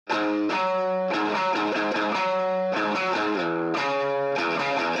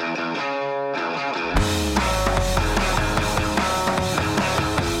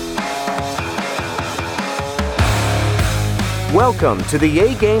Welcome to the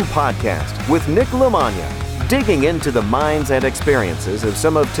A-Game Podcast with Nick LaMagna, digging into the minds and experiences of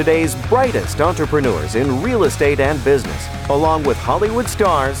some of today's brightest entrepreneurs in real estate and business, along with Hollywood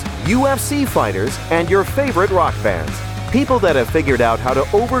stars, UFC fighters, and your favorite rock bands. People that have figured out how to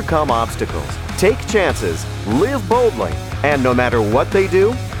overcome obstacles, take chances, live boldly, and no matter what they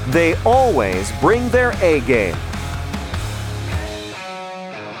do, they always bring their A-game.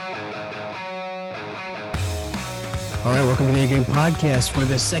 All right, welcome to the A-Game Podcast for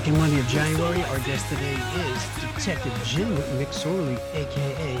the second Monday of January. Our guest today is Detective Jim McSorley,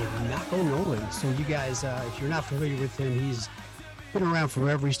 a.k.a. Knocko Nolan. So you guys, if you're not familiar with him, he's been around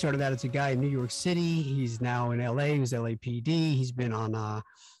forever. He started out as a guy in New York City. He's now in L.A. He was LAPD. He's been on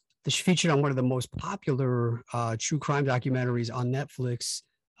featured on one of the most popular true crime documentaries on Netflix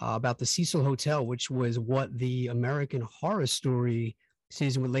about the Cecil Hotel, which was what the American Horror Story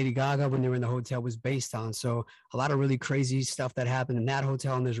season with Lady Gaga when they were in the hotel was based on. So a lot of really crazy stuff that happened in that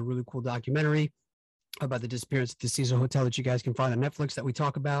hotel. And there's a really cool documentary about the disappearance at the Cecil Hotel that you guys can find on Netflix that we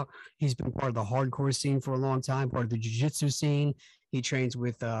talk about. He's been part of the hardcore scene for a long time, part of the Jiu-Jitsu scene. He trains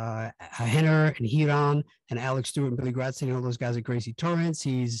with Henner and Hiran and Alex Stewart and Billy Gratstein and all those guys at Gracie Torrance.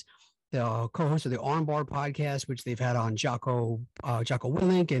 He's the co-host of the Armbar podcast, which they've had on Jocko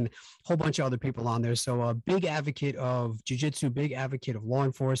Willink and a whole bunch of other people on there. So a big advocate of jiu-jitsu, big advocate of law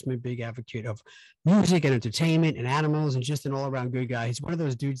enforcement, big advocate of music and entertainment and animals, and just an all-around good guy. He's one of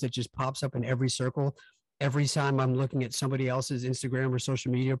those dudes that just pops up in every circle. Every time I'm looking at somebody else's Instagram or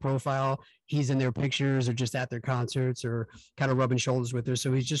social media profile, he's in their pictures or just at their concerts or kind of rubbing shoulders with her.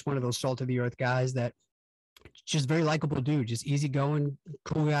 So he's just one of those salt of the earth guys that just very likable dude, just easygoing,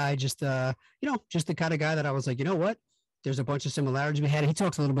 cool guy, just just the kind of guy that I was like, you know what? There's a bunch of similarities we had. He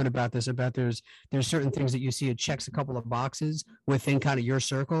talks a little bit about this, about there's certain things that you see, it checks a couple of boxes within kind of your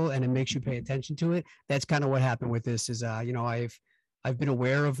circle and it makes you pay attention to it. That's kind of what happened with this is, I've been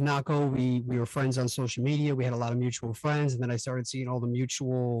aware of Knocko. We were friends on social media. We had a lot of mutual friends. And then I started seeing all the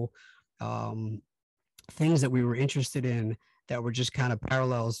mutual things that we were interested in that were just kind of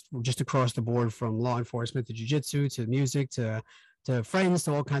parallels just across the board, from law enforcement to jiu-jitsu to music to friends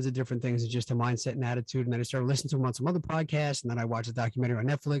to all kinds of different things, and just a mindset and attitude. And then I started listening to him on some other podcasts, and then I watched a documentary on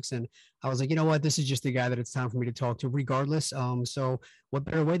Netflix, and I was like, you know what, this is just the guy that it's time for me to talk to regardless. So what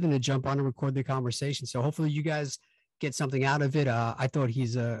better way than to jump on and record the conversation? So hopefully you guys get something out of it. I thought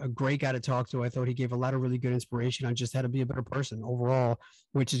he's a great guy to talk to. I thought he gave a lot of really good inspiration on just how to be a better person overall,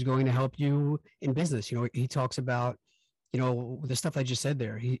 which is going to help you in business. He talks about, the stuff I just said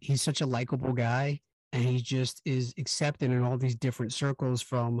there. He's such a likable guy, and he just is accepted in all these different circles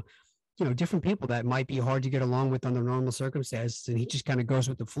from, different people that might be hard to get along with under normal circumstances. And he just kind of goes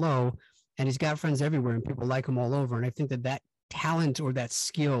with the flow, and he's got friends everywhere and people like him all over. And I think that talent or that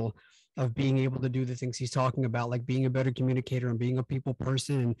skill of being able to do the things he's talking about, like being a better communicator and being a people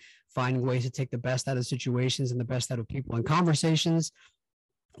person and finding ways to take the best out of situations and the best out of people and conversations,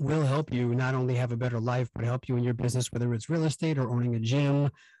 will help you not only have a better life, but help you in your business, whether it's real estate or owning a gym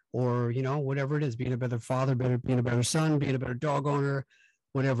or, whatever it is, being a better father, being a better son, being a better dog owner,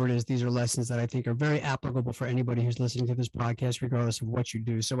 whatever it is. These are lessons that I think are very applicable for anybody who's listening to this podcast, regardless of what you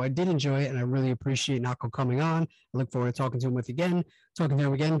do. So I did enjoy it, and I really appreciate Knocko coming on. I look forward to talking to him again,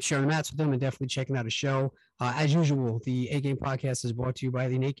 sharing the mats with him, and definitely checking out a show. As usual, the A-Game Podcast is brought to you by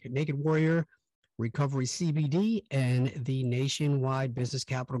the Naked Warrior, Recovery CBD, and the Nationwide Business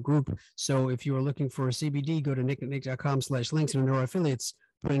Capital Group. So if you are looking for a CBD, go to nickandnick.com/links, and under our affiliates,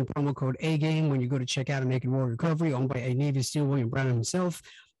 put in promo code A-Game when you go to check out a Naked Warrior Recovery, owned by a Navy SEAL, William Brown himself.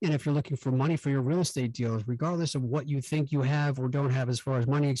 And if you're looking for money for your real estate deals, regardless of what you think you have or don't have as far as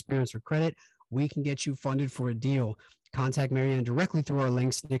money, experience, or credit, we can get you funded for a deal. Contact Marianne directly through our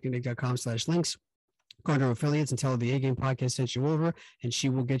links, nickandnick.com/links. Go to our affiliates and tell her the A-Game Podcast sent you over, and she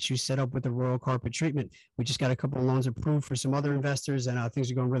will get you set up with the royal carpet treatment. We just got a couple of loans approved for some other investors, and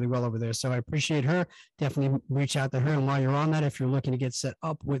things are going really well over there. So I appreciate her. Definitely reach out to her. And while you're on that, if you're looking to get set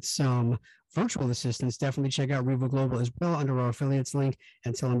up with some virtual assistants, definitely check out Revo Global as well under our affiliates link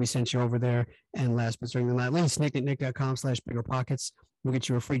and tell them we sent you over there. And last but certainly not least, nickandnick.com/biggerpockets. We'll get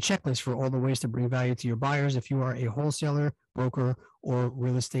you a free checklist for all the ways to bring value to your buyers. If you are a wholesaler, broker, or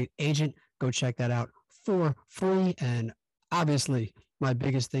real estate agent, go check that out for free. And obviously, my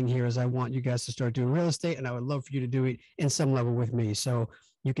biggest thing here is I want you guys to start doing real estate, and I would love for you to do it in some level with me. So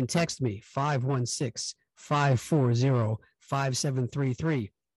you can text me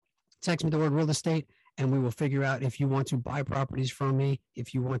 516-540-5733. Text me the word real estate, and we will figure out if you want to buy properties from me,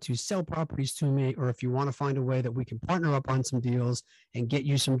 if you want to sell properties to me, or if you want to find a way that we can partner up on some deals and get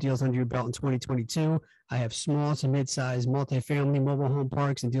you some deals under your belt in 2022. I have small to mid-sized multifamily mobile home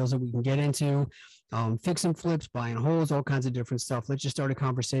parks and deals that we can get into. Fix and flips, buying holes, all kinds of different stuff. Let's just start a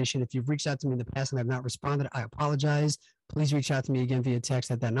conversation. If you've reached out to me in the past and I've not responded, I apologize. Please reach out to me again via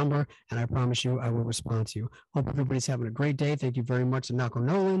text at that number, and I promise you I will respond to you. Hope everybody's having a great day. Thank you very much to Knocko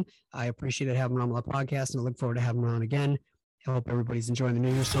Nolan. I appreciate having him on my podcast, and I look forward to having him on again. I hope everybody's enjoying the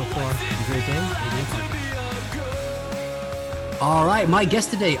New Year so far. Have a great day. All right, my guest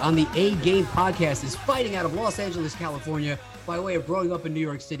today on the A Game podcast is fighting out of Los Angeles, California. By way of growing up in New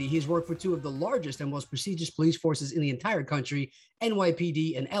York City, he's worked for two of the largest and most prestigious police forces in the entire country,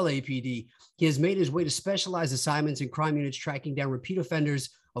 NYPD and LAPD. He has made his way to specialized assignments in crime units, tracking down repeat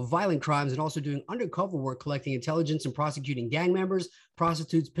offenders of violent crimes and also doing undercover work, collecting intelligence and prosecuting gang members,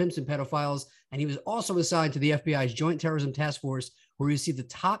 prostitutes, pimps, and pedophiles. And he was also assigned to the FBI's Joint Terrorism Task Force, where he received the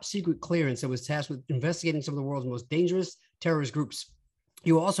top secret clearance that was tasked with investigating some of the world's most dangerous terrorist groups.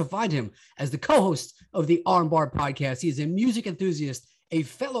 You will also find him as the co-host of the Armbar podcast. He is a music enthusiast, a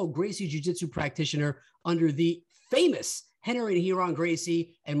fellow Gracie Jiu-Jitsu practitioner under the famous Henry and Huron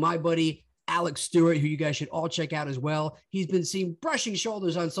Gracie, and my buddy Alex Stewart, who you guys should all check out as well. He's been seen brushing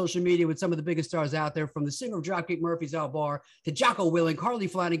shoulders on social media with some of the biggest stars out there, from the singer of Dropkick Murphys, Al Barr, to Jocko Willink, Harley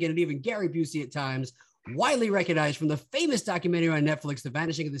Flanagan, and even Gary Busey at times. Widely recognized from the famous documentary on Netflix, The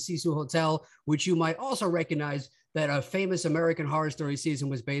Vanishing of the Cecil Hotel, which you might also recognize that a famous American Horror Story season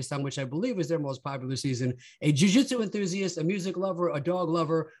was based on, which I believe is their most popular season. A jiu-jitsu enthusiast, a music lover, a dog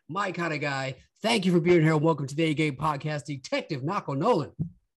lover, my kind of guy. Thank you for being here. Welcome to the A Game podcast, Detective Knocko Nolan.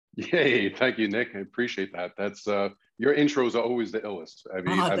 Yay, thank you, Nick. I appreciate that. That's your intros are always the illest. I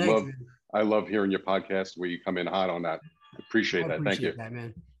mean, I love hearing your podcast where you come in hot on that. Appreciate that. Thank you. That,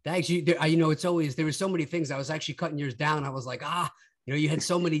 man. Thanks. You know, it's always, there were so many things. I was actually cutting yours down. I was like, you know, you had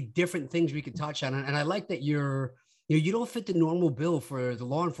so many different things we could touch on. And I like that you don't fit the normal bill for the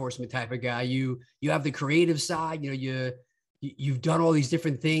law enforcement type of guy. You have the creative side, you know, you've done all these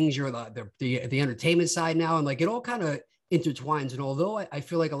different things. You're the entertainment side now. And like, it all kind of intertwines. And although I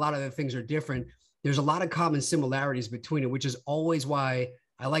feel like a lot of the things are different, there's a lot of common similarities between it, which is always why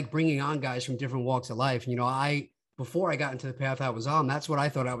I like bringing on guys from different walks of life. You know, before I got into the path I was on, that's what I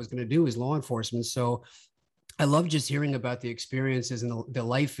thought I was going to do, is law enforcement. So I love just hearing about the experiences and the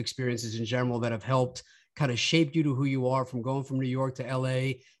life experiences in general that have helped kind of shape you to who you are, from going from New York to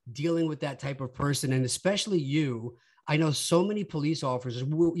LA, dealing with that type of person. And especially you, I know so many police officers,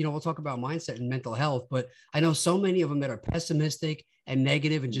 we'll talk about mindset and mental health, but I know so many of them that are pessimistic and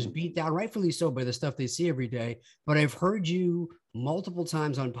negative and just beat down, rightfully so, by the stuff they see every day. But I've heard you multiple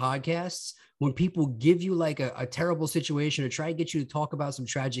times on podcasts when people give you like a terrible situation or try to get you to talk about some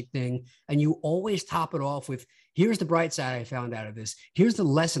tragic thing, and you always top it off with, here's the bright side I found out of this. Here's the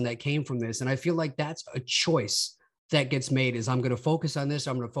lesson that came from this. And I feel like that's a choice that gets made, is I'm going to focus on this,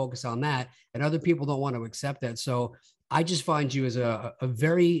 I'm going to focus on that. And other people don't want to accept that. So I just find you as a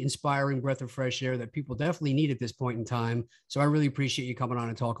very inspiring breath of fresh air that people definitely need at this point in time. So I really appreciate you coming on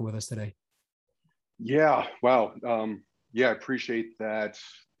and talking with us today. Yeah. Wow. Yeah. I appreciate that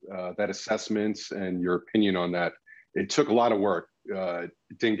assessment and your opinion on that. It took a lot of work. It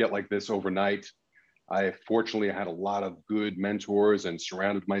didn't get like this overnight. Fortunately had a lot of good mentors and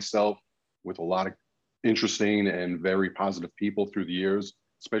surrounded myself with a lot of interesting and very positive people through the years,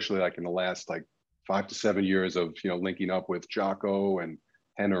 especially like in the last 5 to 7 years of, linking up with Jocko and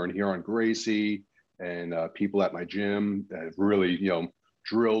Henner and Huron Gracie and people at my gym that have really,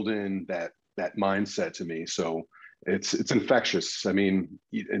 drilled in that mindset to me. So it's infectious. I mean,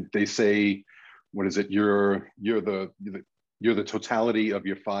 they say, what is it? You're the totality of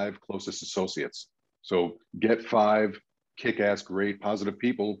your 5 closest associates. So get 5 kick-ass, great, positive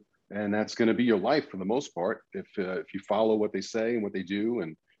people, and that's going to be your life for the most part. If you follow what they say and what they do,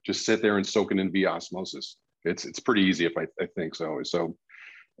 and just sit there and soak it in via osmosis, it's pretty easy. If I think so. So,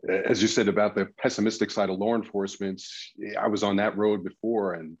 as you said about the pessimistic side of law enforcement, I was on that road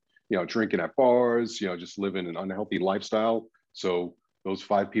before, and drinking at bars, just living an unhealthy lifestyle. So those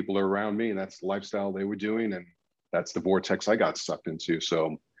 5 people are around me, and that's the lifestyle they were doing, and that's the vortex I got sucked into.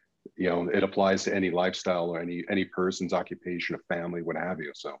 So, it applies to any lifestyle or any person's occupation, a family, what have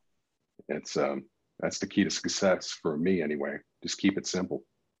you. So it's that's the key to success for me anyway. Just keep it simple.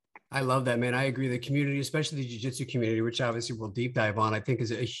 I love that, man. I agree. The community, especially the jiu-jitsu community, which obviously we'll deep dive on, I think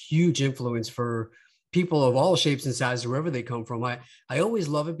is a huge influence for people of all shapes and sizes, wherever they come from. I always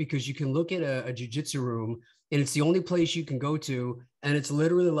love it because you can look at a jiu-jitsu room, and it's the only place you can go to, and it's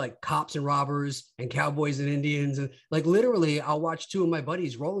literally like cops and robbers and cowboys and Indians. And like literally, I'll watch 2 of my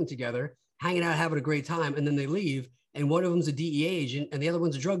buddies rolling together, hanging out, having a great time, and then they leave, and one of them's a DEA agent and the other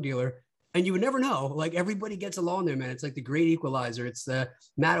one's a drug dealer. And you would never know. Like, everybody gets along there, man. It's like the great equalizer. It's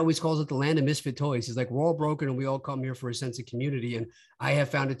Matt always calls it the land of misfit toys. He's like, we're all broken and we all come here for a sense of community. And I have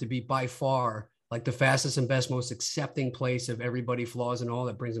found it to be by far like the fastest and best, most accepting place of everybody flaws and all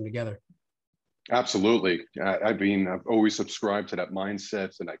that brings them together. Absolutely. I mean, I've always subscribed to that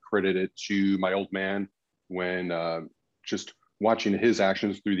mindset, and I credit it to my old man when just watching his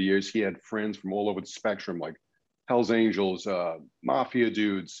actions through the years. He had friends from all over the spectrum, like Hell's Angels, mafia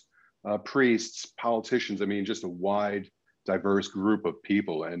dudes, priests, politicians. I mean, just a wide, diverse group of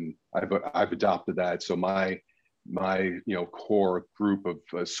people, and I've adopted that. So my core group of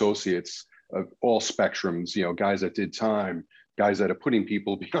associates of all spectrums, guys that did time, guys that are putting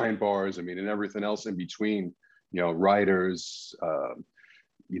people behind bars. I mean, and everything else in between. Writers,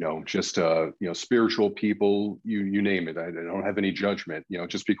 spiritual people. You name it. I don't have any judgment.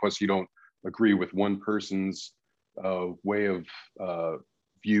 Just because you don't agree with one person's way of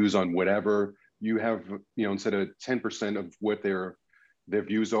views on whatever, you have, instead of 10% of what their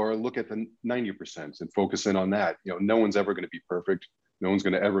views are, look at the 90% and focus in on that. No one's ever going to be perfect. No one's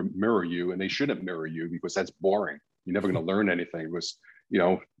going to ever mirror you, and they shouldn't mirror you because that's boring. You're never going to learn anything. It was,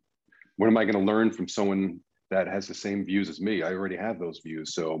 what am I going to learn from someone that has the same views as me? I already have those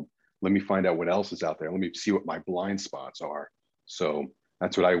views. So let me find out what else is out there. Let me see what my blind spots are. So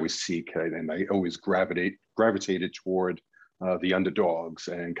that's what I always seek. And I always gravitated toward the underdogs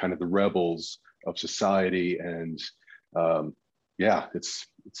and kind of the rebels of society. And it's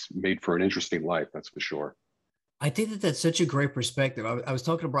made for an interesting life, that's for sure. I think that that's such a great perspective. I was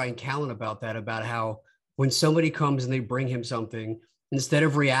talking to Brian Callen about that, about how when somebody comes and they bring him something, instead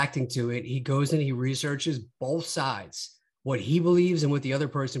of reacting to it, he goes and he researches both sides, what he believes and what the other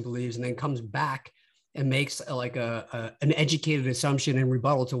person believes, and then comes back and makes an educated assumption and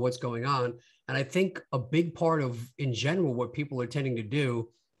rebuttal to what's going on. And I think a big part of, in general, what people are tending to do,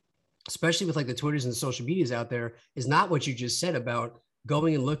 especially with like the Twitters and the social medias out there, is not what you just said about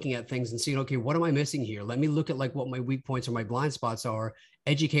going and looking at things and seeing, okay, what am I missing here? Let me look at like what my weak points or my blind spots are,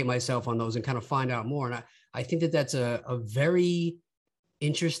 educate myself on those and kind of find out more. And I think that that's a very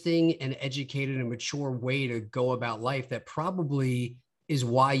interesting and educated and mature way to go about life that probably is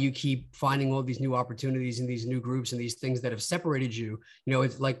why you keep finding all these new opportunities and these new groups and these things that have separated you.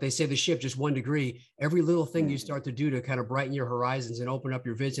 It's like they say, the ship just 1 degree. Every little thing you start to do to kind of brighten your horizons and open up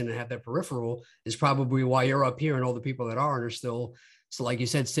your vision and have that peripheral is probably why you're up here, and all the people that are still, so like you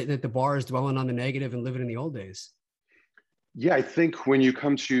said, sitting at the bars, dwelling on the negative and living in the old days. Yeah, I think when you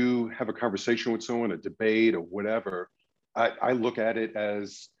come to have a conversation with someone, a debate or whatever, I look at it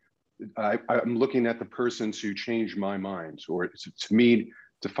as I'm looking at the person to change my mind, or to me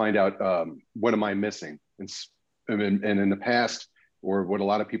to find out what am I missing. And in the past, or what a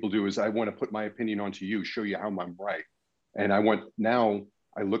lot of people do, is I want to put my opinion onto you, show you how I'm right. And now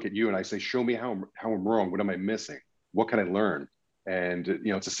I look at you and I say, show me how I'm wrong. What am I missing? What can I learn? And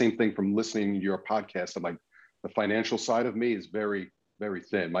it's the same thing from listening to your podcast. I'm like, the financial side of me is very, very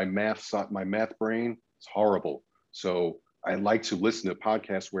thin. My math brain is horrible. So I like to listen to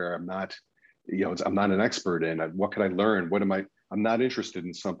podcasts where I'm not an expert in. What can I learn? I'm not interested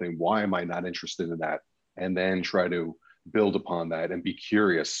in something. Why am I not interested in that? And then try to build upon that and be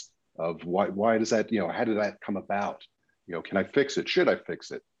curious of why does that, how did that come about? Can I fix it? Should I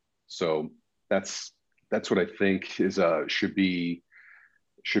fix it? So that's what I think should be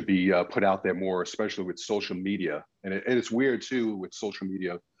put out there more, especially with social media. And it's weird too with social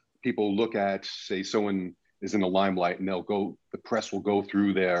media. People look at, say, someone is in the limelight, and the press will go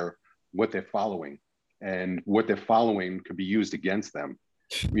through what they're following, and what they're following could be used against them.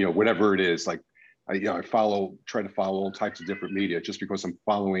 Whatever it is. Like I try to follow all types of different media. Just because I'm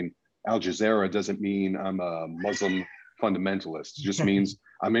following Al Jazeera doesn't mean I'm a Muslim fundamentalist. It just means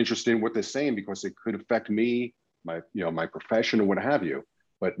I'm interested in what they're saying because it could affect me, my profession, or what have you.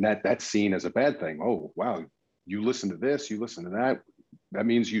 But that's seen as a bad thing. Oh, wow, you listen to this, you listen to that. That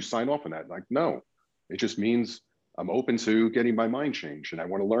means you sign off on that. Like, no, it just means I'm open to getting my mind changed and I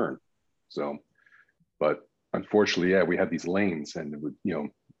want to learn. So, but unfortunately, yeah, we have these lanes, and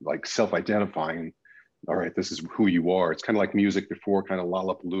like self-identifying. All right, this is who you are. It's kind of like music before kind of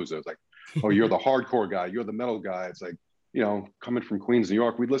Lollapalooza. It's like, oh, you're the hardcore guy, you're the metal guy. It's like, coming from Queens, New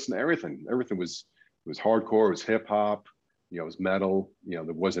York, we'd listen to everything. Everything was hardcore, it was hip hop, it was metal. There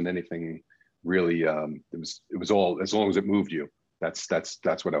wasn't anything really. It was all, as long as it moved you. That's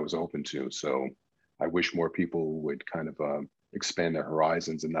what I was open to. So I wish more people would kind of expand their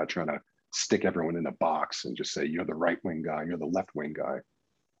horizons and not trying to stick everyone in a box and just say, you're the right wing guy, you're the left wing guy.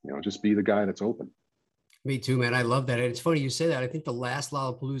 Just be the guy that's open. Me too, man. I love that. And it's funny you say that. I think the last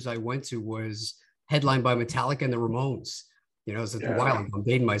Lollapalooza I went to was headlined by Metallica and the Ramones. It's a while Yeah. ago. I'm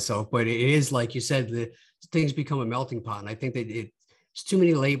dating myself, but it is like you said, the things become a melting pot. And I think that it's too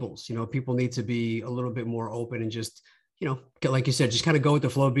many labels. People need to be a little bit more open and just, like you said, just kind of go with the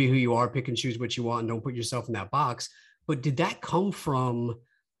flow, be who you are, pick and choose what you want, and don't put yourself in that box. But did that come from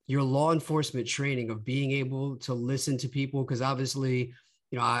your law enforcement training of being able to listen to people? Because obviously,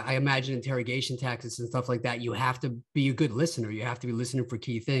 I imagine interrogation tactics and stuff like that, you have to be a good listener. You have to be listening for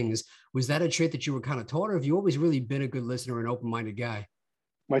key things. Was that a trait that you were kind of taught, or have you always really been a good listener and open-minded guy?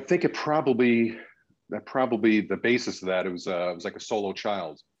 I think that probably the basis of that, it was like a solo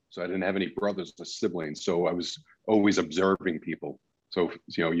child. So I didn't have any brothers or siblings. So I was always observing people. So,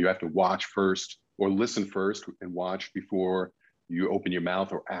 you have to watch first or listen first and watch before you open your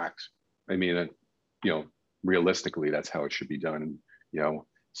mouth or act. I mean, realistically, that's how it should be done.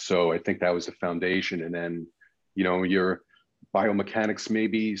 So I think that was the foundation. And then, your biomechanics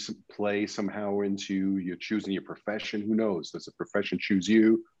maybe play somehow into your choosing your profession. Who knows? Does the profession choose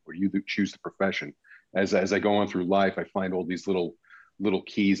you, or you choose the profession? As I go on through life, I find all these little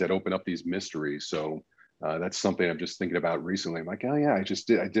keys that open up these mysteries. So that's something I'm just thinking about recently. I'm like, oh yeah, I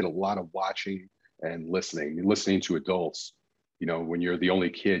did a lot of watching and listening to adults. When you're the only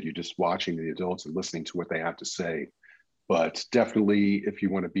kid, you're just watching the adults and listening to what they have to say. But definitely, if you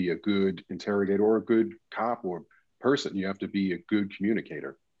want to be a good interrogator or a good cop or person, you have to be a good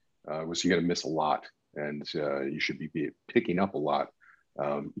communicator. So you're going to miss a lot, and you should be picking up a lot.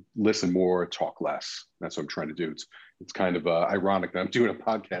 Listen more, talk less. That's what I'm trying to do. It's kind of ironic that I'm doing a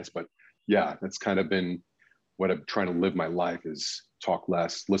podcast, but yeah, that's kind of been what I'm trying to live my life: is talk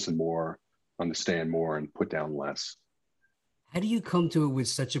less, listen more, understand more, and put down less. How do you come to it with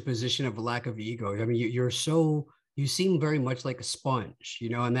such a position of a lack of ego? I mean, you seem very much like a sponge,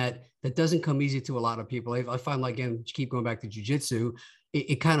 and that doesn't come easy to a lot of people. I find, like, again, keep going back to jujitsu,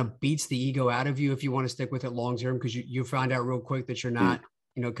 it kind of beats the ego out of you if you want to stick with it long term, because you find out real quick that you're Mm.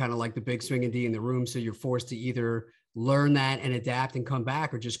 not, kind of like the big swinging D in the room. So you're forced to either learn that and adapt and come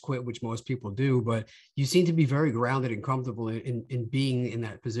back, or just quit, which most people do. But you seem to be very grounded and comfortable in being in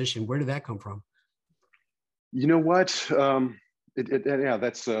that position. Where did that come from? You know what? Yeah,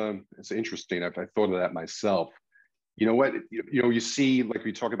 that's interesting. I thought of that myself. You know what? You see, like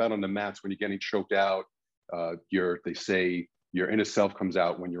we talk about on the mats, when you're getting choked out, they say your inner self comes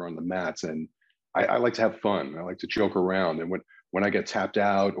out when you're on the mats. And I like to have fun. I like to joke around. And when I get tapped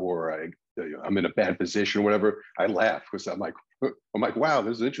out, or I'm in a bad position or whatever, I laugh, because I'm like, wow,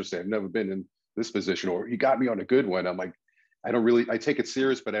 this is interesting. I've never been in this position, or you got me on a good one. I'm like, I take it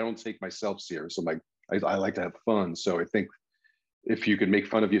serious, but I don't take myself serious. I'm like, I like to have fun. So I think if you can make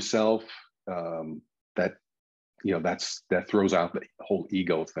fun of yourself, that that throws out the whole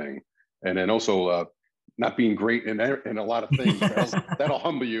ego thing. And then also not being great in a lot of things, that'll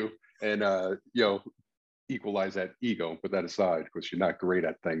humble you, and equalize that ego. Put that aside, because you're not great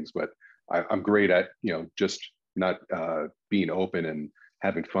at things. But I'm great at just not being open and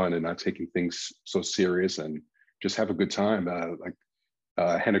having fun, and not taking things so serious, and just have a good time. Like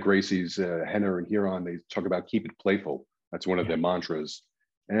Henna Gracie's Henna and Huron, they talk about keep it playful. That's one of their mantras.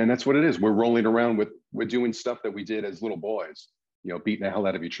 And that's what it is. We're doing stuff that we did as little boys, beating the hell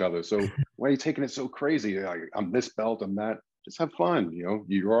out of each other. So why are you taking it so crazy? I'm this belt, I'm that. Just have fun.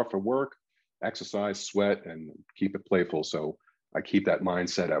 You're off for work, exercise, sweat, and keep it playful. So I keep that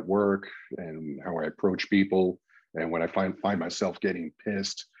mindset at work, and how I approach people. And when I find myself getting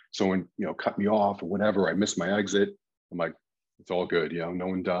pissed, someone, cut me off or whatever, I miss my exit, I'm like, it's all good. No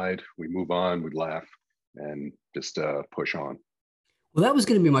one died. We move on, we laugh, and just push on. Well, that was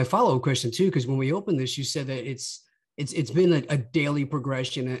going to be my follow-up question too, because when we opened this, you said that it's been a daily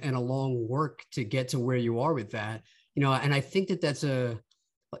progression and a long work to get to where you are with that, and I think that that's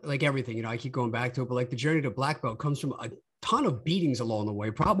like everything, I keep going back to it, but like the journey to black belt comes from a ton of beatings along the way,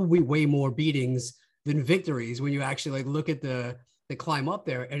 probably way more beatings than victories when you actually like look at the climb up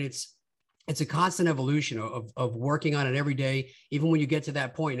there, and it's a constant evolution of working on it every day. Even when you get to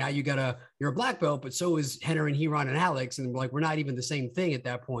that point, now you're a black belt, but so is Henner and Huron and Alex. And like, we're not even the same thing at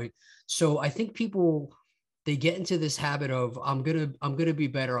that point. So I think people, they get into this habit of, I'm going to be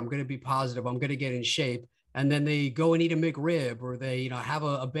better. I'm going to be positive. I'm going to get in shape. And then they go and eat a McRib, or they, have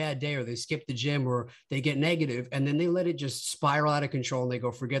a bad day, or they skip the gym, or they get negative, and then they let it just spiral out of control, and they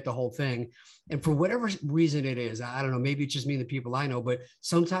go forget the whole thing. And for whatever reason it is, I don't know, maybe it's just me and the people I know, but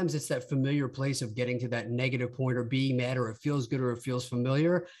sometimes it's that familiar place of getting to that negative point, or being mad, or it feels good, or it feels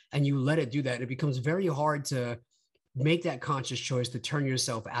familiar, and you let it do that. It becomes very hard to make that conscious choice to turn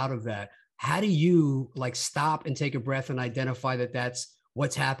yourself out of that. How do you like stop and take a breath and identify that that's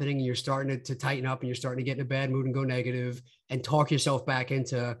what's happening, and you're starting to tighten up, and you're starting to get in a bad mood and go negative, and talk yourself back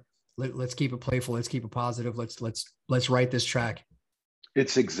into, let's keep it playful, let's keep it positive, let's write this track.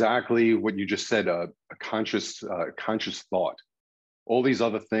 It's exactly what you just said, a conscious thought. All these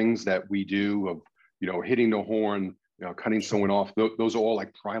other things that we do of, hitting the horn, cutting someone off, those are all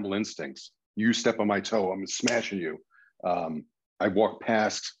like primal instincts. You step on my toe, I'm smashing you. I walk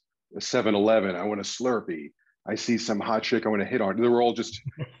past a 7-Eleven, I want a Slurpee. I see some hot chick I want to hit on.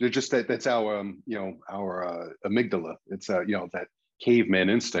 They're just that's our, our amygdala. It's, that caveman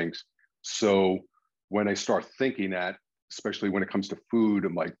instinct. So when I start thinking that, especially when it comes to food,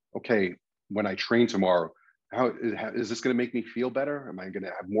 I'm like, okay, when I train tomorrow, how is this going to make me feel better? Am I going to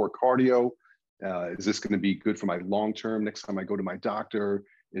have more cardio? Is this going to be good for my long term? Next time I go to my doctor,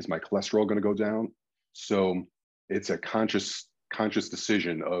 is my cholesterol going to go down? So it's a conscious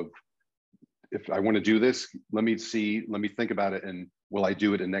decision of, if I want to do this, let me think about it, and will I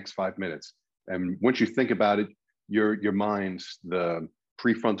do it in the next 5 minutes? And once you think about it, your mind, the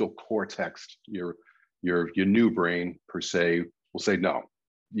prefrontal cortex, your new brain per se, will say, no,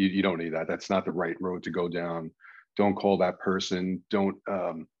 you don't need that. That's not the right road to go down. Don't call that person. Don't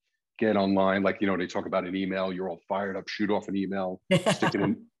get online. Like, they talk about an email, you're all fired up, shoot off an email,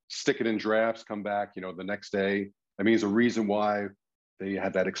 stick it in drafts, come back, the next day. I mean, there's a reason why they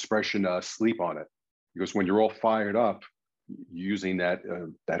have that expression, sleep on it, because when you're all fired up using that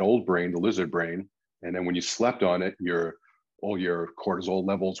old brain, the lizard brain, and then when you slept on it, all your cortisol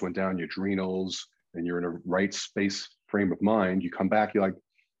levels went down, your adrenals, and you're in a right space frame of mind. You come back, you're like,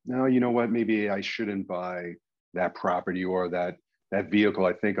 no, you know what? Maybe I shouldn't buy that property or that vehicle.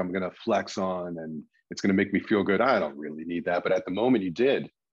 I think I'm going to flex on, and it's going to make me feel good. I don't really need that. But at the moment you did,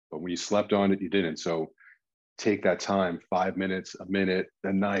 but when you slept on it, you didn't. So take that time, 5 minutes, a minute,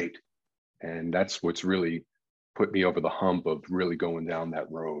 a night. And that's what's really put me over the hump of really going down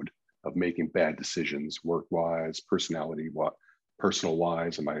that road of making bad decisions, work-wise,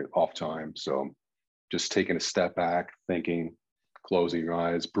 personal-wise, in my off time. So just taking a step back, thinking, closing your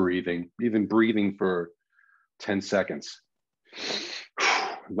eyes, breathing, even breathing for 10 seconds,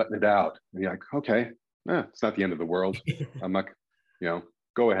 letting it out. And you're like, okay, it's not the end of the world. I'm not,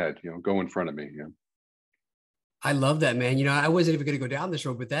 go ahead, go in front of me. I love that, man. I wasn't even going to go down this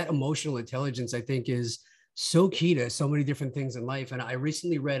road, but that emotional intelligence, I think, is so key to so many different things in life. And I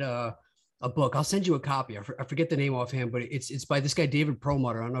recently read a book. I'll send you a copy. I forget the name offhand, but it's by this guy, David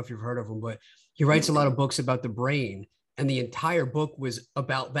Perlmutter. I don't know if you've heard of him, but he writes a lot of books about the brain. And the entire book was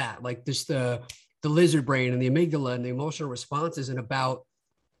about that, like this, the lizard brain and the amygdala and the emotional responses, and about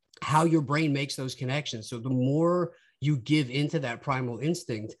how your brain makes those connections. So the more you give into that primal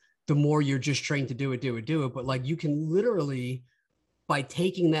instinct, the more you're just trained to do it. But like, you can literally, by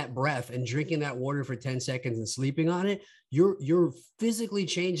taking that breath and drinking that water for 10 seconds and sleeping on it, you're physically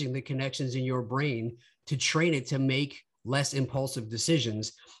changing the connections in your brain to train it to make less impulsive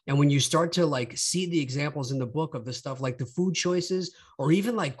decisions. And when you start to like see the examples in the book of the stuff like the food choices, or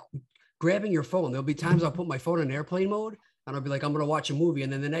even like grabbing your phone, there'll be times I'll put my phone in airplane mode and I'll be like, I'm going to watch a movie.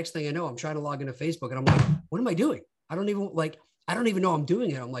 And then the next thing I know, I'm trying to log into Facebook and I'm like, what am I doing? I don't even know I'm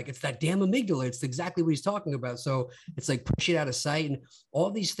doing it. I'm like, it's that damn amygdala. It's exactly what he's talking about. So it's like push it out of sight, and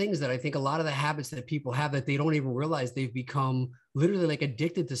all these things that I think a lot of the habits that people have that they don't even realize they've become literally like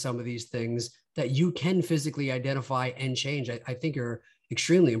addicted to some of these things that you can physically identify and change, I think are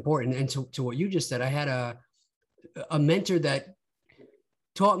extremely important. And to what you just said, I had a mentor that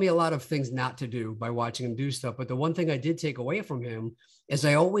taught me a lot of things not to do by watching him do stuff. But the one thing I did take away from him is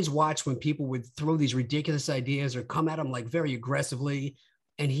I always watched when people would throw these ridiculous ideas or come at him like very aggressively,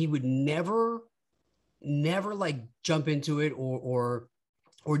 and he would never like jump into it or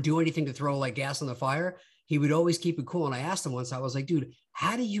do anything to throw like gas on the fire. He would always keep it cool. And I asked him once, I was like, dude,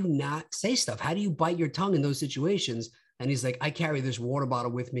 how do you not say stuff? How do you bite your tongue in those situations? And he's like, I carry this water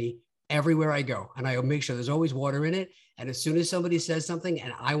bottle with me everywhere I go, and I make sure there's always water in it. And as soon as somebody says something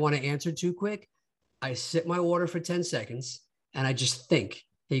and I want to answer too quick, I sip my water for 10 seconds and I just think.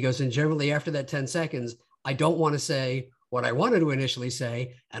 He goes, and generally after that 10 seconds, I don't want to say what I wanted to initially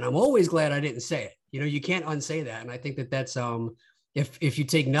say. And I'm always glad I didn't say it. You can't unsay that. And I think that's, if you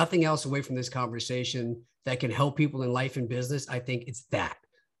take nothing else away from this conversation that can help people in life and business, I think it's that.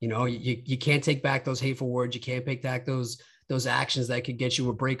 You can't take back those hateful words. You can't take back those actions that could get you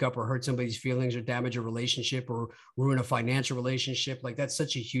a breakup or hurt somebody's feelings or damage a relationship or ruin a financial relationship. Like, that's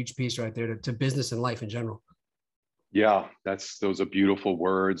such a huge piece right there to business and life in general. Yeah, those are beautiful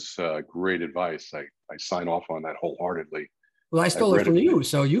words. Great advice. I sign off on that wholeheartedly. Well, I stole it from you,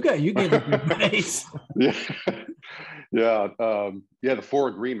 so you gave it advice. Yeah. The Four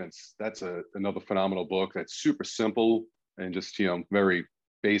Agreements. That's another phenomenal book. That's super simple and just, very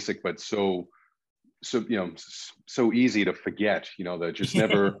basic, but so so easy to forget, that just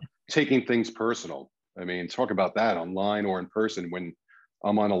never taking things personal. I mean, talk about that online or in person. When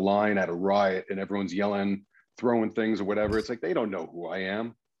I'm on a line at a riot and everyone's yelling, throwing things or whatever, it's like they don't know who I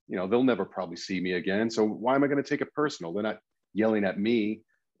am. They'll never probably see me again. So why am I going to take it personal? They're not yelling at me.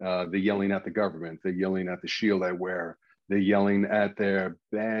 They're yelling at the government. They're yelling at the shield I wear. They're yelling at their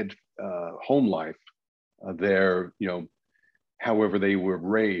bad home life. Their, however they were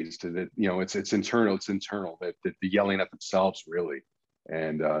raised. That it's internal. It's internal. That they're yelling at themselves, really.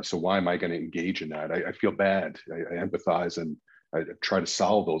 And so why am I going to engage in that? I feel bad. I empathize and I try to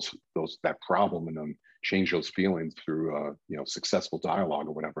solve that problem and change those feelings through successful dialogue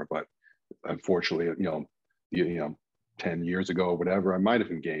or whatever. But unfortunately, 10 years ago or whatever, I might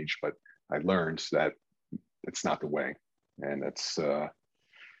have engaged, but I learned that it's not the way. And it's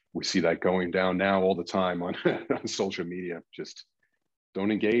we see that going down now all the time on on social media. Just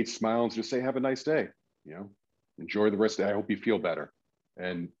don't engage, smile, and just say have a nice day. Enjoy the rest of the day. I hope you feel better.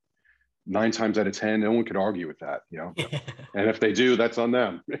 And 9 times out of 10, no one could argue with that. And if they do, that's on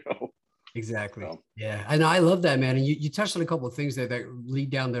them. Exactly. So. Yeah. And I love that, man. And you touched on a couple of things that lead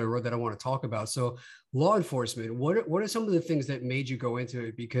down the road that I want to talk about. So law enforcement, what are some of the things that made you go into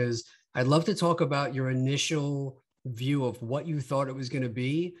it? Because I'd love to talk about your initial view of what you thought it was going to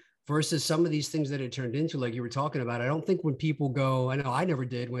be versus some of these things that it turned into, like you were talking about. I don't think when people go, I know I never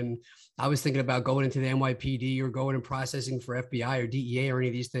did, when I was thinking about going into the NYPD or going and processing for FBI or DEA or any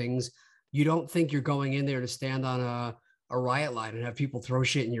of these things, you don't think you're going in there to stand on a riot line and have people throw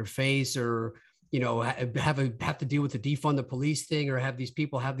shit in your face, or have to deal with the defund the police thing, or have these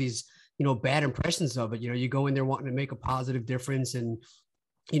people have these bad impressions of it. You go in there wanting to make a positive difference, and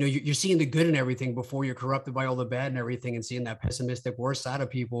you're seeing the good in everything before you're corrupted by all the bad and everything, and seeing that pessimistic worst side of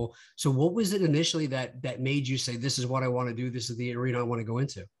people. So what was it initially that made you say, this is what I want to do, this is the arena I want to go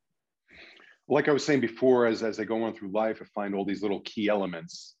into? Like I was saying before, as I go on through life, I find all these little key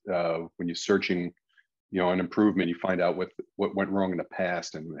elements. When you're searching an improvement, you find out what went wrong in the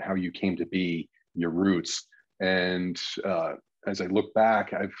past and how you came to be, your roots. And as I look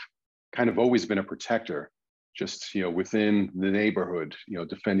back, I've kind of always been a protector, just within the neighborhood,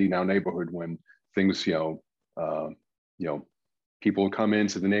 defending our neighborhood when things people would come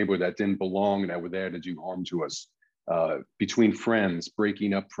into the neighborhood that didn't belong and that were there to do harm to us, between friends,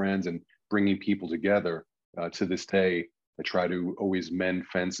 breaking up friends and bringing people together. To this day, I try to always mend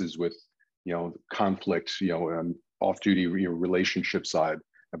fences with conflict, off-duty relationship side.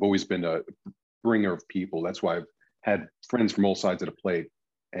 I've always been a bringer of people. That's why I've had friends from all sides of the plate.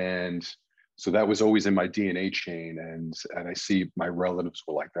 And so that was always in my DNA chain. And I see my relatives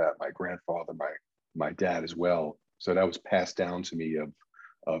were like that, my grandfather, my dad as well. So that was passed down to me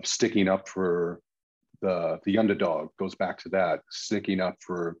of sticking up for the underdog. Goes back to that, sticking up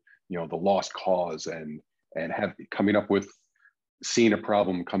for, the lost cause and seeing a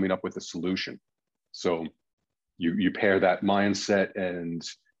problem, coming up with a solution. So you pair that mindset and,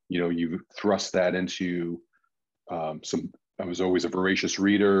 you thrust that into I was always a voracious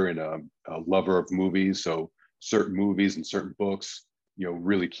reader and a lover of movies. So certain movies and certain books,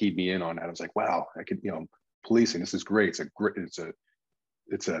 really keyed me in on that. I was like, wow, I could, policing, this is great. It's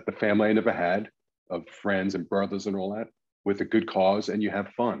the family I never had, of friends and brothers and all that, with a good cause, and you have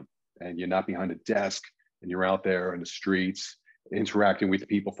fun and you're not behind a desk and you're out there in the streets interacting with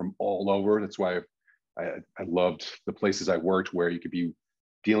people from all over. That's why I loved the places I worked, where you could be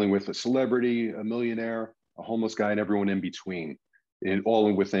dealing with a celebrity, a millionaire, a homeless guy, and everyone in between,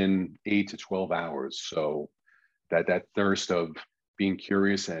 all within 8 to 12 hours. So that thirst of being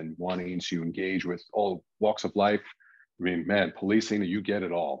curious and wanting to engage with all walks of life. I mean, man, policing, you get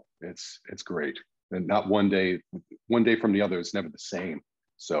it all. It's great. And not one day from the other is never the same.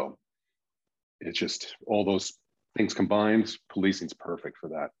 So it's just all those things combined. Policing's perfect for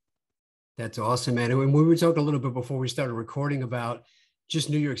that. That's awesome, man. And when we were talking a little bit before we started recording about just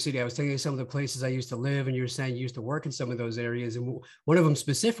New York City, I was telling you some of the places I used to live, and you were saying you used to work in some of those areas. And one of them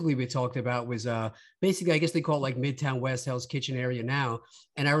specifically we talked about was basically, I guess they call it like Midtown West, Hell's Kitchen area now.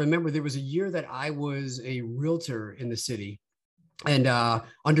 And I remember there was a year that I was a realtor in the city, and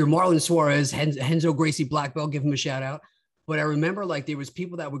under Marlon Suarez, Henzo Gracie Black Belt, give him a shout out. But I remember like there was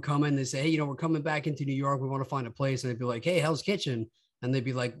people that would come in and say, hey, we're coming back into New York. We want to find a place. And I'd be like, hey, Hell's Kitchen. And they'd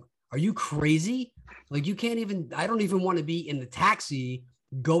be like, are you crazy? Like, I don't even want to be in the taxi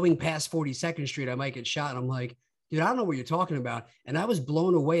going past 42nd Street. I might get shot. And I'm like, dude, I don't know what you're talking about. And I was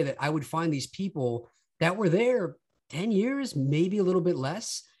blown away that I would find these people that were there 10 years, maybe a little bit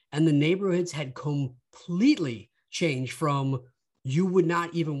less. And the neighborhoods had completely changed from you would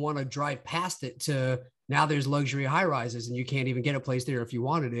not even want to drive past it to now there's luxury high rises and you can't even get a place there if you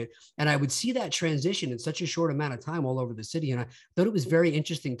wanted it. And I would see that transition in such a short amount of time all over the city. And I thought it was very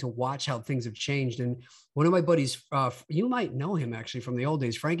interesting to watch how things have changed. And one of my buddies, you might know him actually from the old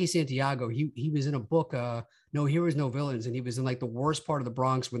days, Frankie Santiago, he was in a book, No Heroes, No Villains. And he was in like the worst part of the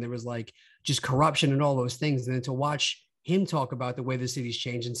Bronx when there was like just corruption and all those things. And then to watch him talk about the way the city's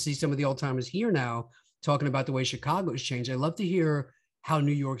changed and see some of the old timers here now talking about the way Chicago's changed. I love to hear how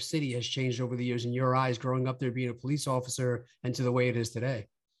New York City has changed over the years in your eyes, growing up there, being a police officer, and to the way it is today.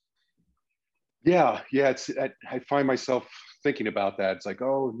 Yeah, yeah. I find myself thinking about that. It's like,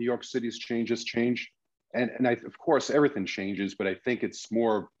 oh, New York City's changed, and of course everything changes, but I think it's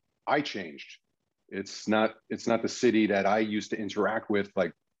more I changed. It's not the city that I used to interact with,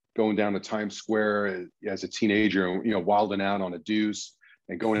 like going down to Times Square as a teenager, wilding out on a deuce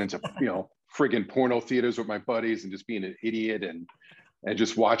and going into friggin' porno theaters with my buddies and just being an idiot and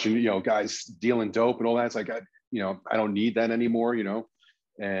just watching guys dealing dope and all that. It's like I don't need that anymore,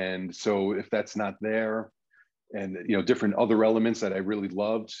 and so if that's not there, and different other elements that I really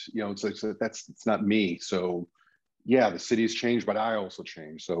loved, it's like it's not me. So yeah, the city's changed, but I also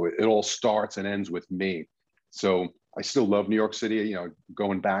changed. So it all starts and ends with me. So I still love New York City,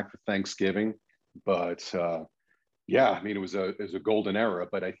 going back for Thanksgiving, but yeah, I mean, it was a golden era.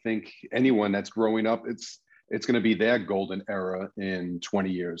 But I think anyone that's growing up, it's going to be their golden era in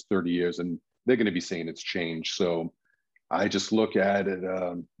 20 years, 30 years, and they're going to be saying it's changed. So I just look at it,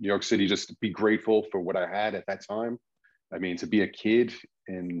 New York City, just be grateful for what I had at that time. I mean, to be a kid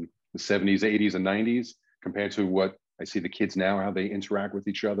in the 70s, 80s, and 90s compared to what I see the kids now, how they interact with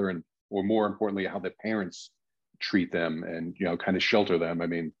each other, and or more importantly, how their parents treat them and kind of shelter them. I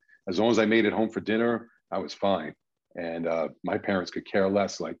mean, as long as I made it home for dinner, I was fine. And my parents could care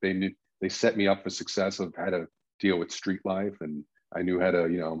less. Like they set me up for success of how to deal with street life, and I knew how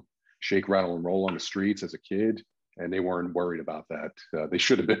to shake, rattle, and roll on the streets as a kid. And they weren't worried about that. They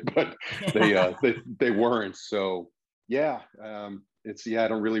should have been, but they weren't. So yeah, I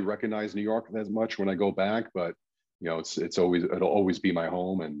don't really recognize New York as much when I go back, but it'll always be my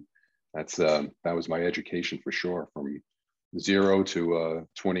home, and that was my education for sure, from 0 to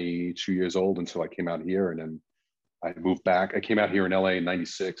 22 years old until I came out here, and then I moved back. I came out here in LA in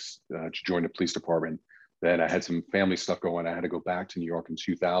 '96 to join the police department. Then I had some family stuff going. I had to go back to New York in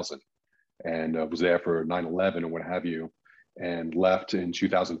 2000, and was there for 9/11 and what have you, and left in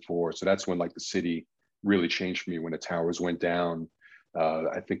 2004. So that's when like the city really changed for me, when the towers went down.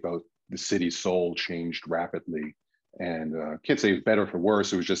 I think the city's soul changed rapidly, and can't say it's better for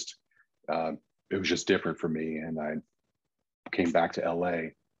worse. It was just different for me, and I came back to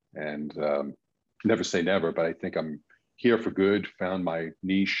LA, and never say never, but I think I'm here for good. Found my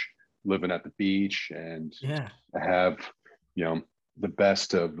niche, living at the beach, and Yeah. I have the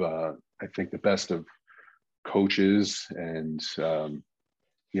best of I think the best of coaches and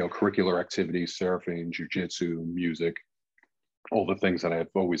curricular activities, surfing, jujitsu, music, all the things that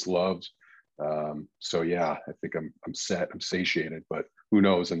I've always loved. So yeah, I think I'm set, I'm satiated, but who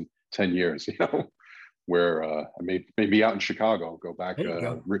knows in 10 years, where I may be out in Chicago, go back,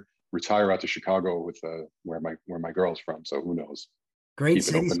 retire out to Chicago with where my girl's from. So who knows? Great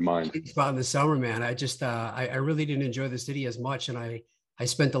Keep an open mind. spot in the summer, man. I just I really didn't enjoy the city as much, and I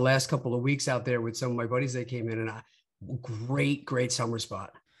spent the last couple of weeks out there with some of my buddies that came in, and great summer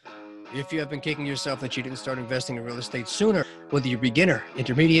spot. If you have been kicking yourself that you didn't start investing in real estate sooner, whether you're beginner,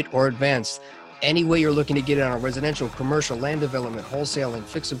 intermediate, or advanced, any way you're looking to get it on a residential, commercial, land development, wholesaling,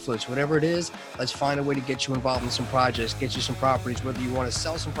 fix and flips, whatever it is, let's find a way to get you involved in some projects, get you some properties, whether you want to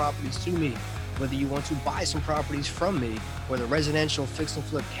sell some properties to me, whether you want to buy some properties from me, whether residential, fix and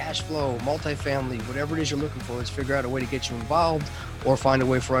flip, cash flow, multifamily, whatever it is you're looking for, let's figure out a way to get you involved or find a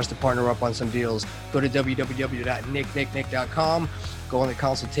way for us to partner up on some deals. Go to www.nicknicknick.com, go on the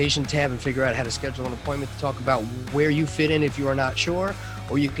consultation tab and figure out how to schedule an appointment to talk about where you fit in if you are not sure,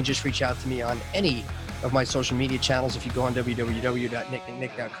 or you can just reach out to me on any of my social media channels. If you go on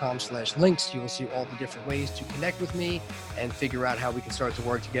www.nicknicknick.com/links, you will see all the different ways to connect with me and figure out how we can start to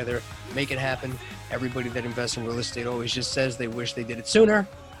work together, make it happen. Everybody that invests in real estate always just says they wish they did it sooner.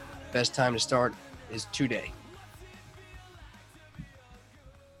 Best time to start is today.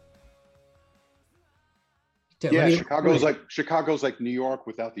 Yeah, Chicago's like New York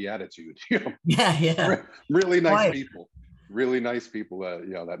without the attitude. Yeah. Really nice people. Really nice people.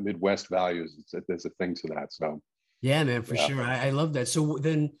 That Midwest values. There's a thing to that. So yeah, man, for sure. I love that. So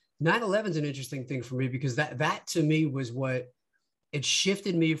then 9/11 is an interesting thing for me, because that to me was what it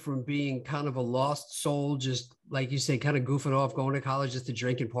shifted me from being kind of a lost soul, just like you say, kind of goofing off, going to college just to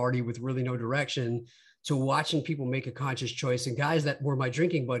drink and party with really no direction, to watching people make a conscious choice, and guys that were my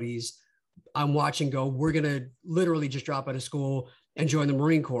drinking buddies, I'm watching go, we're going to literally just drop out of school and join the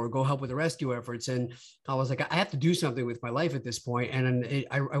Marine Corps, go help with the rescue efforts. And I was like, I have to do something with my life at this point. And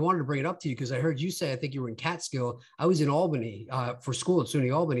I wanted to bring it up to you because I heard you say, I think you were in Catskill. I was in Albany for school at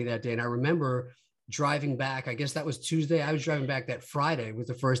SUNY Albany that day. And I remember driving back, I guess that was Tuesday. I was driving back that Friday was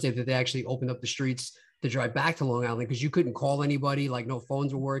the first day that they actually opened up the streets to drive back to Long Island because you couldn't call anybody, like no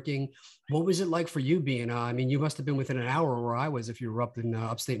phones were working. What was it like for you being, I mean, you must've been within an hour where I was if you were up in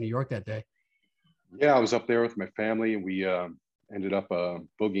upstate New York that day. Yeah, I was up there with my family, and we ended up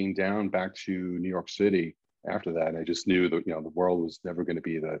boogieing down back to New York City after that. And I just knew that, the world was never going to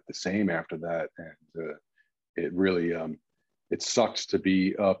be the same after that. And it really, it sucks to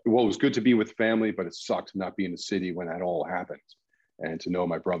be, well, it was good to be with family, but it sucked not being in the city when that all happened. And to know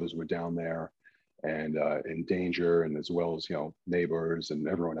my brothers were down there and in danger, and as well as, neighbors and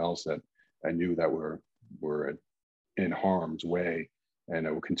everyone else that I knew that were in harm's way. And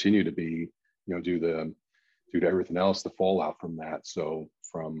it will continue to be, due to everything else, the fallout from that. So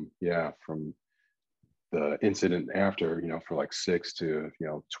from the incident after, for like 6 to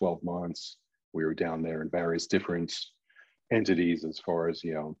 12 months, we were down there in various different entities as far as,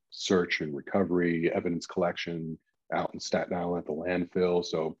 search and recovery, evidence collection out in Staten Island at the landfill.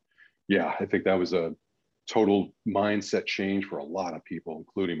 So yeah, I think that was a total mindset change for a lot of people,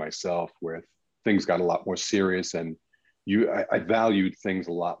 including myself, where things got a lot more serious, and I valued things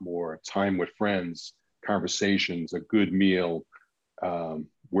a lot more. Time with friends, conversations, a good meal,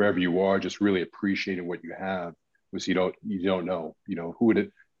 wherever you are, just really appreciating what you have. Was you don't know, who would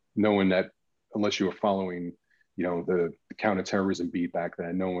it, knowing that unless you were following, the counterterrorism beat back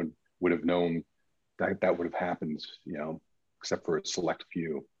then, no one would have known that would have happened, except for a select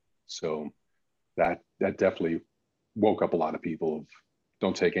few. So that definitely woke up a lot of people of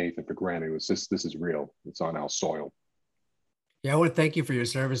don't take anything for granted. It was this is real. It's on our soil. Yeah, I want to thank you for your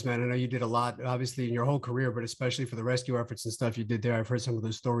service, man. I know you did a lot, obviously, in your whole career, but especially for the rescue efforts and stuff you did there. I've heard some of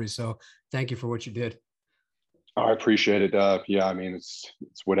those stories. So thank you for what you did. I appreciate it. Yeah, I mean, it's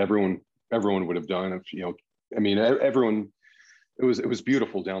what everyone would have done. If, everyone, it was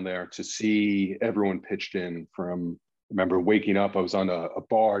beautiful down there to see everyone pitched in. From, I remember waking up, I was on a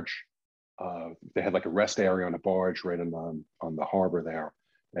barge. They had like a rest area on a barge right on the harbor there,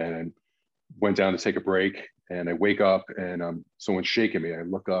 and went down to take a break. And I wake up and someone's shaking me. I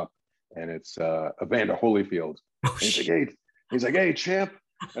look up and it's Evander Holyfield. He's like, hey, champ.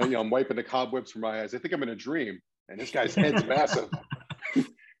 And I'm wiping the cobwebs from my eyes. I think I'm in a dream. And this guy's head's massive.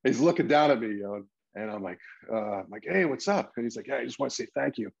 He's looking down at me, and I'm like, hey, what's up? And he's like, yeah, I just want to say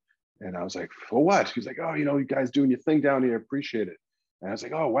thank you. And I was like, for what? He's like, oh, you guys doing your thing down here. Appreciate it. And I was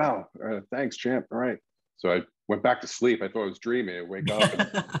like, oh, wow. Thanks, champ. All right. So I went back to sleep. I thought I was dreaming. I wake up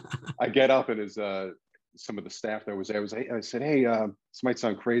and I get up, and his some of the staff that was there I said, hey, this might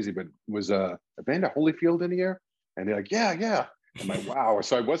sound crazy, but was Evander Holyfield in here? And they're like, yeah. I'm like, wow.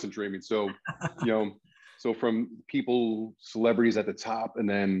 So I wasn't dreaming. So, so from people, celebrities at the top, and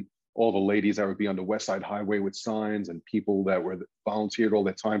then all the ladies that would be on the West Side Highway with signs, and people that were volunteered all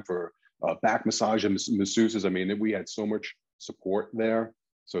the time for back massage and masseuses. I mean, we had so much support there.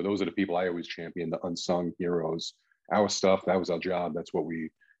 So those are the people I always champion, the unsung heroes. Our stuff, that was our job. That's what we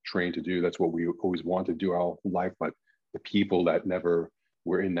trained to do. That's what we always wanted to do our whole life. But the people that never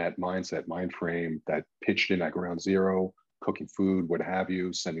were in that mindset, mind frame, that pitched in at ground zero, cooking food, what have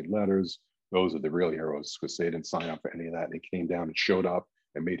you, sending letters, those are the real heroes, because they didn't sign up for any of that. They came down and showed up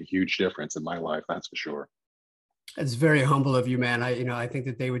and made a huge difference in my life. That's for sure. It's very humble of you, man. I think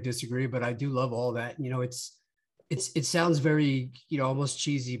that they would disagree, but I do love all that. It sounds very, almost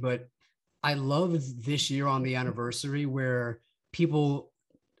cheesy, but I love this year on the anniversary where people,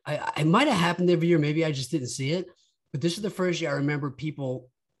 it might have happened every year. Maybe I just didn't see it, but this is the first year I remember people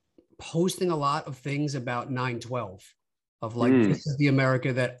posting a lot of things about 9/12 of like, this is the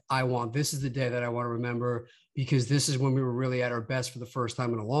America that I want. This is the day that I want to remember, because this is when we were really at our best for the first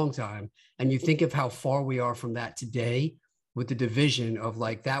time in a long time. And you think of how far we are from that today with the division of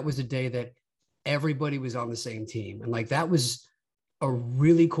like, that was a day that everybody was on the same team. And like, that was a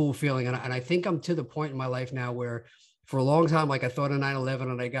really cool feeling. And I think I'm to the point in my life now where for a long time, like I thought of 9/11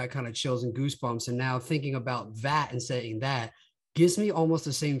 and I got kind of chills and goosebumps. And now thinking about that and saying that gives me almost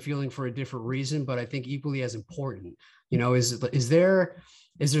the same feeling for a different reason, but I think equally as important. Is there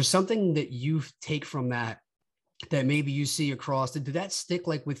something that you take from that maybe you see across? Did that stick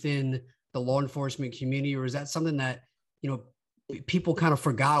like within the law enforcement community, or is that something that, people kind of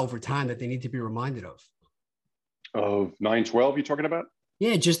forgot over time that they need to be reminded of? Of 9/12 you're talking about?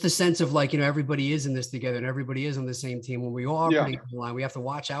 Yeah, just the sense of like, everybody is in this together and everybody is on the same team. When we all are putting on the line, we have to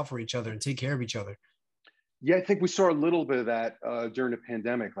watch out for each other and take care of each other. Yeah, I think we saw a little bit of that during the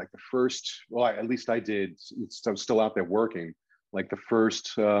pandemic. Like the first, well, at least I did. I was still out there working. Like the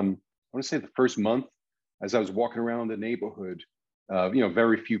first, I want to say the first month, as I was walking around the neighborhood,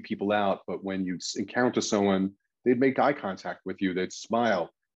 very few people out. But when you encounter someone, they'd make eye contact with you. They'd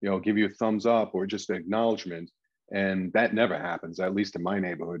smile, give you a thumbs up or just an acknowledgement. And that never happens, at least in my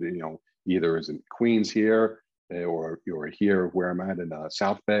neighborhood. Either is in Queens here or here where I'm at in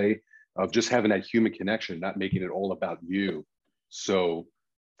South Bay, of just having that human connection, not making it all about you. So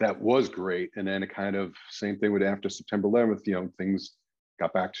that was great. And then it kind of same thing with after September 11th, things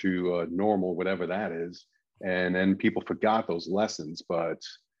got back to normal, whatever that is. And then people forgot those lessons. But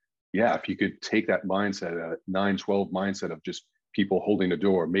yeah, if you could take that mindset, a 9/12 mindset of just people holding the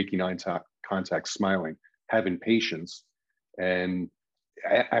door, making eye contact, smiling, having patience, and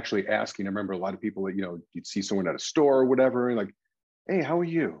actually asking. I remember a lot of people that, you'd see someone at a store or whatever, and like, hey, how are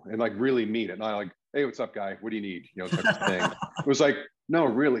you? And like really mean it. Not like, hey, what's up, guy? What do you need? Type of thing. It was like, no,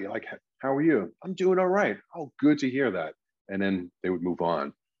 really, like, how are you? I'm doing all right. Oh, good to hear that. And then they would move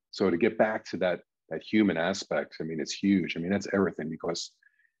on. So to get back to that human aspect, I mean, it's huge. I mean, that's everything, because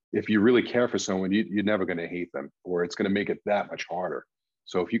if you really care for someone, you're never going to hate them, or it's going to make it that much harder.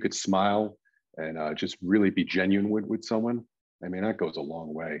 So if you could smile and just really be genuine with someone, I mean, that goes a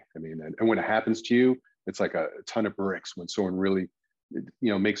long way. I mean, and when it happens to you, it's like a ton of bricks when someone really,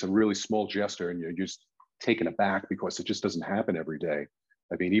 makes a really small gesture and you're just taken aback because it just doesn't happen every day.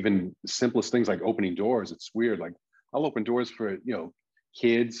 I mean, even the simplest things like opening doors, it's weird. Like I'll open doors for,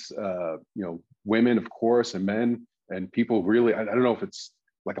 kids, women, of course, and men, and people really, I don't know if it's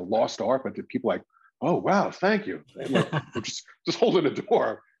like a lost art, but the people like, oh, wow, thank you. And like, just holding the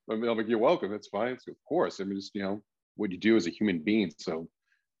door. I mean, I'm like, you're welcome. That's fine. So, of course. I mean, just, what you do as a human being. So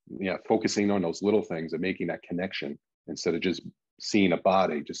yeah, focusing on those little things and making that connection instead of just seeing a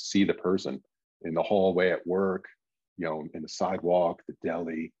body, just see the person in the hallway at work, in the sidewalk, the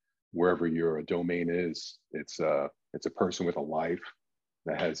deli, wherever your domain is. It's a person with a life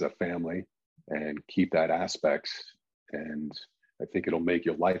that has a family, and keep that aspect. And I think it'll make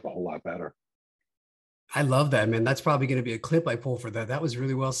your life a whole lot better. I love that, man. That's probably going to be a clip I pull for that. That was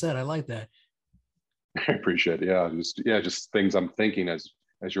really well said. I like that. I appreciate it. Just things I'm thinking as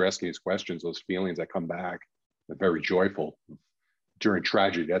you're asking these questions, those feelings that come back, they're very joyful during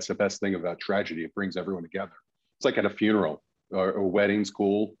tragedy. That's the best thing about tragedy. It brings everyone together. It's like at a funeral or a wedding's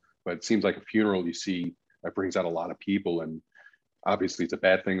cool, but it seems like a funeral you see that brings out a lot of people. And obviously it's a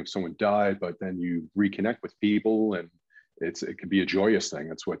bad thing if someone died, but then you reconnect with people, and it can be a joyous thing.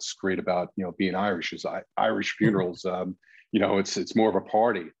 That's what's great about, being Irish is Irish funerals. It's more of a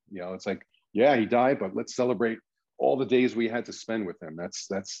party. It's like, yeah, he died, but let's celebrate all the days we had to spend with him. That's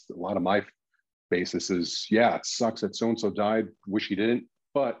a lot of my basis is, yeah, it sucks that so-and-so died. Wish he didn't,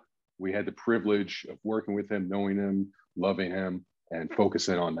 but we had the privilege of working with him, knowing him, loving him, and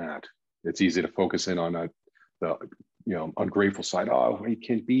focusing on that. It's easy to focus in on the ungrateful side. Oh, he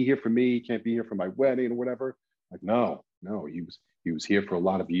can't be here for me. He can't be here for my wedding or whatever. Like, no, he was here for a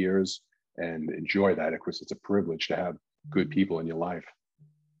lot of years, and enjoy that. Of course, it's a privilege to have good people in your life.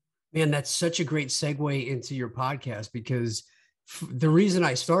 Man, that's such a great segue into your podcast, because the reason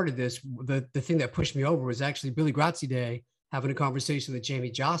I started this, the thing that pushed me over was actually Billy Grazie Day having a conversation with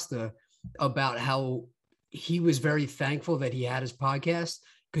Jamie Josta about how he was very thankful that he had his podcast,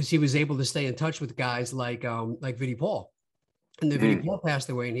 because he was able to stay in touch with guys like Vinnie Paul. And then Vinnie Paul passed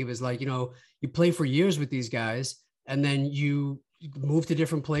away, and he was like, you play for years with these guys, and then you move to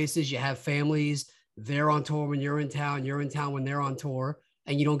different places, you have families, they're on tour when you're in town when they're on tour,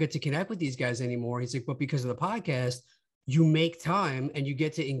 and you don't get to connect with these guys anymore. He's like, but because of the podcast, you make time and you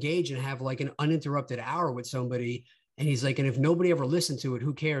get to engage and have like an uninterrupted hour with somebody. And he's like, and if nobody ever listened to it,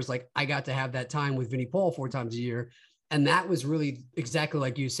 who cares? Like, I got to have that time with Vinnie Paul 4 times a year. And that was really exactly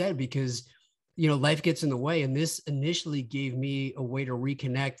like you said, because, life gets in the way. And this initially gave me a way to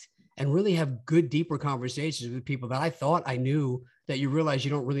reconnect and really have good, deeper conversations with people that I thought I knew, that you realize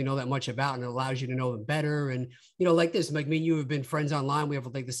you don't really know that much about, and it allows you to know them better. And, like this, like me and you have been friends online. We have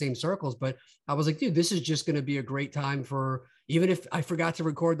like the same circles, but I was like, dude, this is just going to be a great time for, even if I forgot to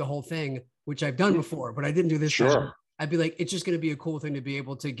record the whole thing, which I've done before, but I didn't do this. Sure. Time. I'd be like, it's just going to be a cool thing to be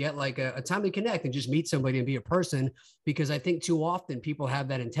able to get like a time to connect and just meet somebody and be a person. Because I think too often people have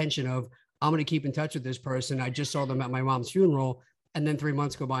that intention of, I'm going to keep in touch with this person. I just saw them at my mom's funeral, and then 3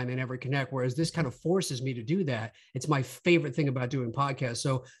 months go by and they never connect. Whereas this kind of forces me to do that. It's my favorite thing about doing podcasts.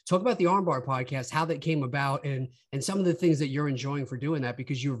 So talk about the Armbar podcast, how that came about, and some of the things that you're enjoying for doing that,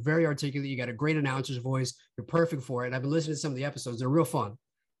 because you're very articulate. You got a great announcer's voice. You're perfect for it. And I've been listening to some of the episodes. They're real fun.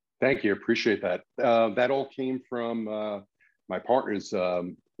 Thank you. Appreciate that. That all came from my partners,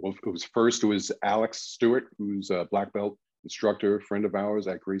 Well, it was Alex Stewart, who's a black belt instructor, friend of ours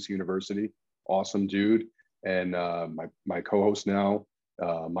at Grace University. Awesome dude. And my co-host now,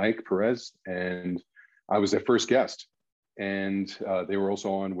 Mike Perez, and I was their first guest. And they were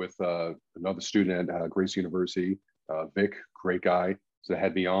also on with another student at Grace University, Vic, great guy. So they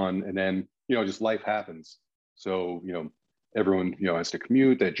had me on, and then, just life happens. So, everyone, has to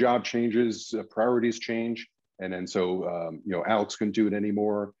commute, their job changes, priorities change. And then so, Alex couldn't do it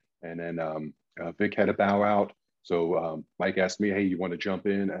anymore. And then Vic had to bow out. So Mike asked me, hey, you want to jump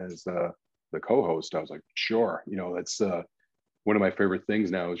in as the co-host? I was like, sure. That's one of my favorite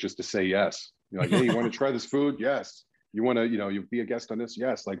things now is just to say yes. Like, hey, you want to try this food? Yes. You want to, you be a guest on this?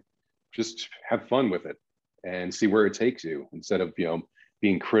 Yes. Like, just have fun with it and see where it takes you, instead of,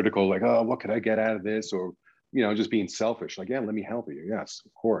 being critical, like, oh, what could I get out of this? Or, just being selfish, like, yeah, let me help you. Yes,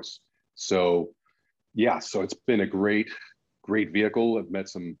 of course. So, yeah, so it's been a great vehicle. I've met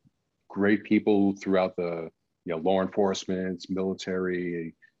some great people throughout the, law enforcement,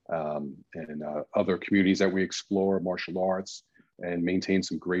 military, and other communities that we explore, martial arts, and maintain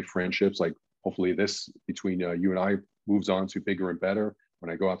some great friendships. Like, hopefully this between you and I moves on to bigger and better.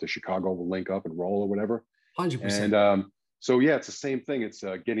 When I go out to Chicago, we'll link up and roll or whatever. 100%. And so, yeah, it's the same thing. It's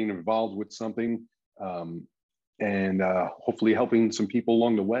getting involved with something, and hopefully helping some people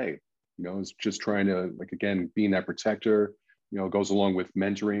along the way. It's just trying to, like, again, being that protector, goes along with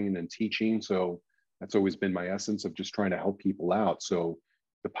mentoring and teaching. So that's always been my essence of just trying to help people out. So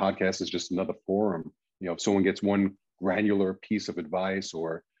the podcast is just another forum. If someone gets one granular piece of advice,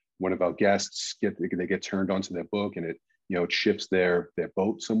 or one of our guests they get turned onto their book, and it it shifts their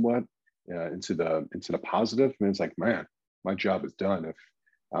boat somewhat into the positive, and it's like, man, my job is done. If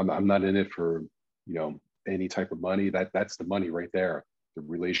I'm not in it for any type of money, that's the money right there. The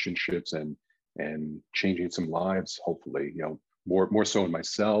relationships and changing some lives, hopefully, more so in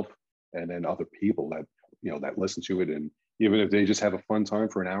myself, and then other people that that listen to it, and even if they just have a fun time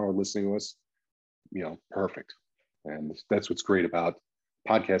for an hour listening to us, perfect. And that's what's great about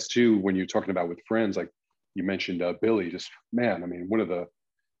podcasts too, when you're talking about with friends, like you mentioned Billy. Just, man, I mean,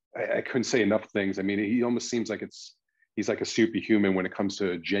 I couldn't say enough things. I mean, he almost seems like he's like a superhuman when it comes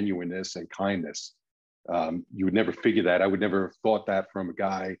to genuineness and kindness. You would never figure that. I would never have thought that from a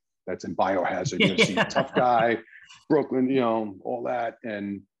guy that's in Biohazard. See, tough guy, Brooklyn, all that.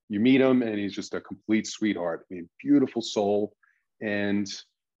 And you meet him, and he's just a complete sweetheart. I mean, beautiful soul. And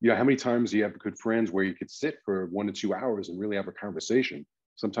how many times do you have good friends where you could sit for 1 to 2 hours and really have a conversation?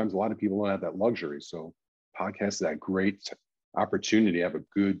 Sometimes a lot of people don't have that luxury. So podcasts is that great opportunity to have a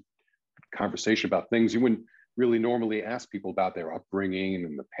good conversation about things you wouldn't really normally ask people about, their upbringing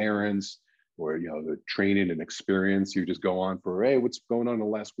and the parents, or the training and experience. You just go on for, hey, what's going on in the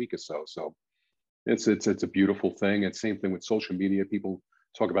last week or so. So it's a beautiful thing. And same thing with social media. People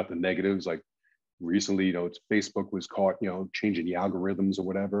talk about the negatives, like recently, it's Facebook was caught, changing the algorithms or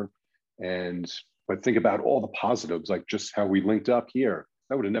whatever. But think about all the positives, like just how we linked up here.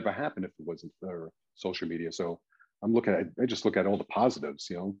 That would have never happened if it wasn't for social media. So I just look at all the positives,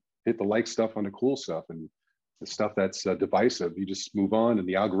 hit the like stuff on the cool stuff, and the stuff that's divisive, you just move on, and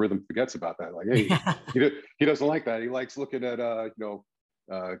the algorithm forgets about that. Like, hey, he doesn't like that. He likes looking at,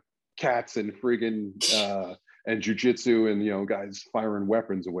 cats and friggin' and jujitsu, and, guys firing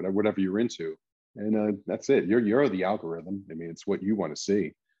weapons or whatever you're into. And that's it. You're the algorithm. I mean, it's what you want to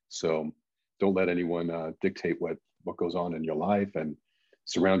see. So don't let anyone dictate what goes on in your life, and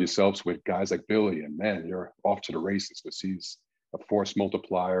surround yourselves with guys like Billy. And man, you're off to the races, because he's a force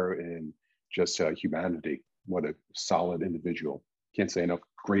multiplier in just humanity. What a solid individual. Can't say enough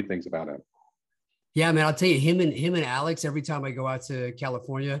great things about him. Yeah, man, I'll tell you, him and Alex, every time I go out to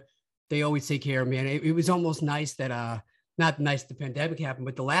California, they always take care of me. And it was almost nice that not nice the pandemic happened,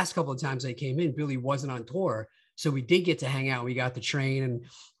 but the last couple of times I came in, Billy wasn't on tour. So we did get to hang out. We got the train. And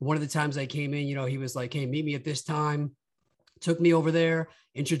one of the times I came in, he was like, hey, meet me at this time. Took me over there,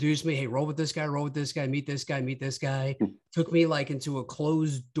 introduced me. Hey, roll with this guy, meet this guy. Took me like into a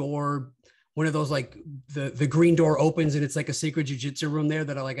closed door, one of those, like the green door opens, and it's like a secret jiu-jitsu room there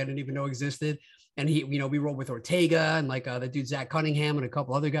that I didn't even know existed. And we rolled with Ortega and like the dude, Zach Cunningham, and a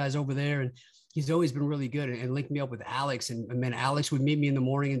couple other guys over there. And he's always been really good, and linked me up with Alex. And then Alex would meet me in the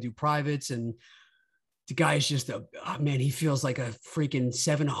morning and do privates. And the guy is just man, he feels like a freaking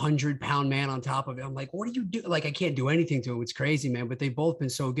 700-pound man on top of it. I'm like, what do you do? Like, I can't do anything to him. It's crazy, man. But they've both been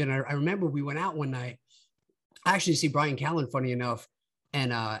so good. And I remember we went out one night, I actually see Brian Callen, funny enough.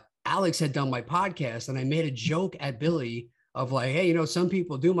 And Alex had done my podcast, and I made a joke at Billy of like, hey, some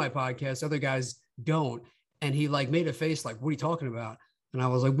people do my podcast, other guys don't. And he like made a face like, what are you talking about? And I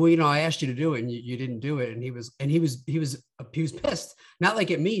was like, well, you know, I asked you to do it and you didn't do it. And he was pissed, not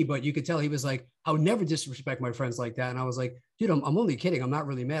like at me, but you could tell he was like, I would never disrespect my friends like that. And I was like, dude, I'm only kidding. I'm not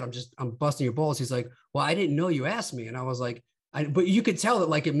really mad. I'm busting your balls. He's like, well, I didn't know you asked me. And I was like, but you could tell that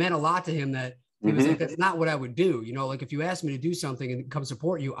like it meant a lot to him that he was like, that's not what I would do. You know, like if you asked me to do something and come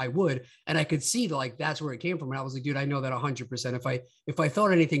support you, I would. And I could see like, that's where it came from. And I was like, dude, I know that 100%. If I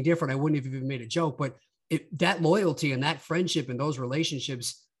thought anything different, I wouldn't have even made a joke, but that loyalty and that friendship and those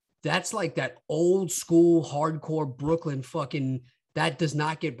relationships, that's like that old school hardcore Brooklyn fucking, that does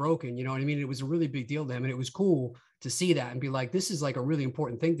not get broken. You know what I mean? It was a really big deal to him, and it was cool to see that and be like, this is like a really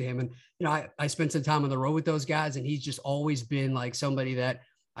important thing to him. And, you know, I spent some time on the road with those guys, and he's just always been like somebody that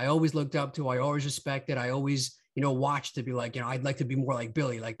I always looked up to. I always respected. I always, you know, watched to be like, you know, I'd like to be more like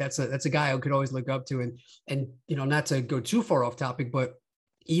Billy. Like that's a guy I could always look up to. And, you know, not to go too far off topic, but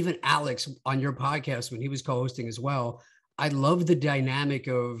even Alex on your podcast when he was co-hosting as well, I love the dynamic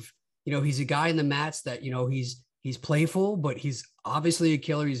of, you know, he's a guy in the mats that, you know, he's playful, but he's obviously a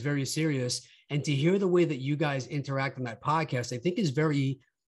killer. He's very serious. And to hear the way that you guys interact on that podcast, I think is very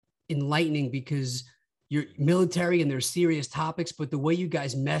enlightening, because you're military and there's serious topics, but the way you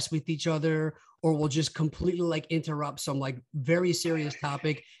guys mess with each other, or will just completely like interrupt some like very serious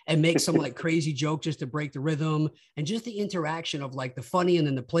topic and make some like crazy joke just to break the rhythm, and just the interaction of like the funny and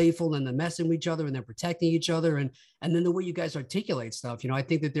then the playful and the messing with each other and then protecting each other. And then the way you guys articulate stuff, you know, I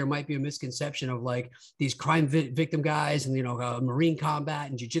think that there might be a misconception of like these crime victim guys and, you know, Marine combat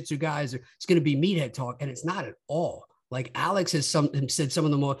and jiu-jitsu guys, it's going to be meathead talk. And it's not at all. Like Alex has said some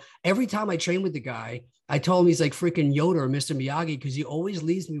of the more, every time I train with the guy, I told him he's like freaking Yoda or Mr. Miyagi, because he always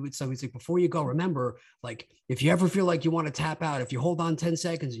leaves me with something. He's like, before you go, remember, like, if you ever feel like you want to tap out, if you hold on 10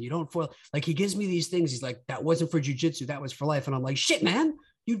 seconds and you don't feel like, he gives me these things. He's like, that wasn't for jujitsu, that was for life. And I'm like, shit, man,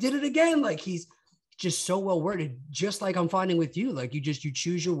 you did it again. Like, he's just so well worded, just like I'm finding with you. Like, you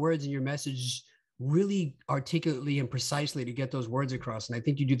choose your words and your message really articulately and precisely to get those words across. And I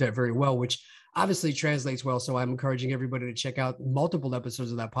think you do that very well, which obviously translates well. So I'm encouraging everybody to check out multiple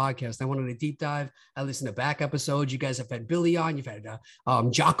episodes of that podcast. I wanted a deep dive. I listened to back episodes. You guys have had Billy on, you've had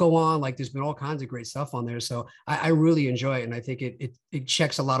Jocko on, like there's been all kinds of great stuff on there. So I really enjoy it. And I think it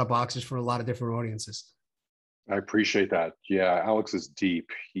checks a lot of boxes for a lot of different audiences. I appreciate that. Yeah. Alex is deep.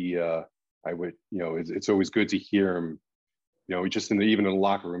 I would, you know, it's always good to hear him, you know, just even in the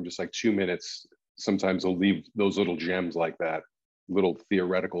locker room, just like 2 minutes, sometimes they'll leave those little gems like that, little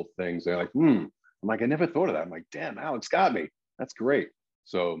theoretical things. They're like, I'm like, I never thought of that. I'm like, damn, Alex got me. That's great.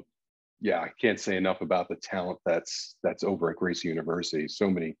 So yeah, I can't say enough about the talent that's over at Gracie University. So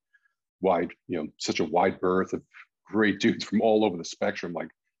many such a wide berth of great dudes from all over the spectrum, like,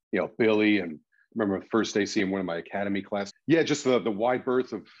 you know, Billy. And I remember the first day seeing one of my academy class. Yeah, just the wide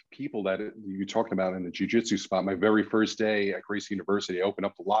berth of people that you talked about in the jiu-jitsu spot. My very first day at Gracie University, I opened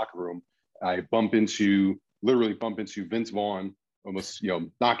up the locker room. I literally bump into Vince Vaughn, almost, you know,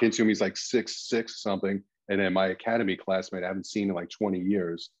 knock into him. He's like 6'6" something. And then my academy classmate I haven't seen in like 20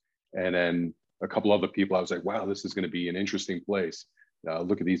 years. And then a couple other people, I was like, wow, this is going to be an interesting place.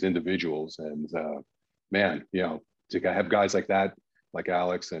 Look at these individuals. And man, you know, to have guys like that, like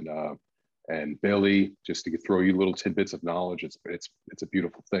Alex and Billy, just to throw you little tidbits of knowledge, it's a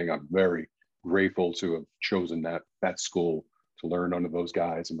beautiful thing. I'm very grateful to have chosen that school to learn under those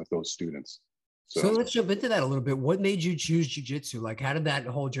guys and with those students. So let's jump into that a little bit. What made you choose jiu-jitsu? Like, how did that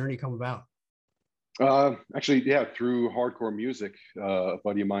whole journey come about? Actually, yeah, through hardcore music. A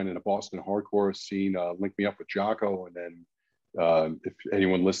buddy of mine in a Boston hardcore scene linked me up with Jocko. And then if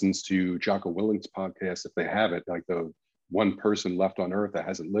anyone listens to Jocko Willing's podcast, if they haven't, like the one person left on earth that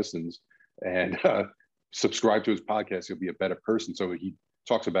hasn't listened and subscribe to his podcast, you'll be a better person. So he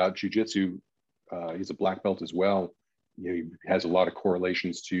talks about jiu-jitsu. He's a black belt as well. You know, he has a lot of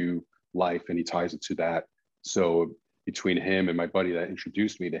correlations to life and he ties it to that. So between him and my buddy that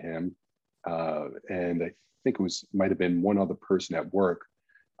introduced me to him, and I think might have been one other person at work.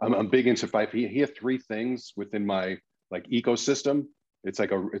 I'm big into fight. He had three things within my like ecosystem. It's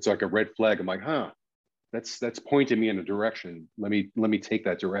like a red flag. I'm like, that's pointing me in a direction. Let me take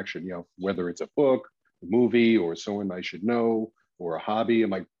that direction. You know, whether it's a book, a movie, or someone I should know, or a hobby. I'm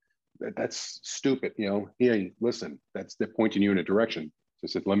like, that's stupid. You know, hey, listen, they're pointing you in a direction. So I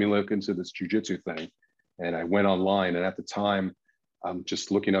said, let me look into this jiu-jitsu thing. And I went online, and at the time, I'm just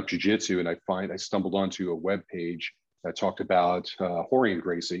looking up jiu-jitsu, and I stumbled onto a web page that talked about Horian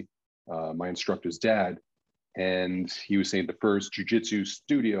Gracie, my instructor's dad. And he was saying the first jiu-jitsu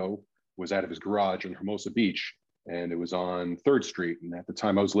studio was out of his garage on Hermosa Beach, and it was on 3rd Street. And at the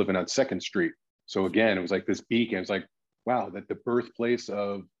time I was living on 2nd Street. So again, it was like this beacon. It was like, wow, that the birthplace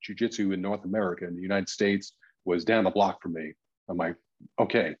of jiu-jitsu in North America, in the United States, was down the block from me. I'm like,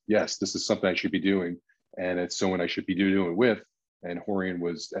 okay, yes, this is something I should be doing. And it's someone I should be doing it with. And Horian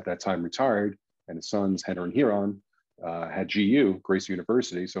was at that time retired, and his sons, Henry and Huron, had GU, Grace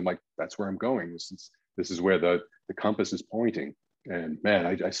University. So I'm like, that's where I'm going. This is where the compass is pointing. And man,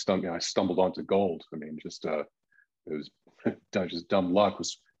 I stumbled onto gold. I mean, just it was just dumb luck.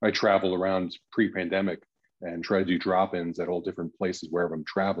 I travel around pre-pandemic and try to do drop-ins at all different places wherever I'm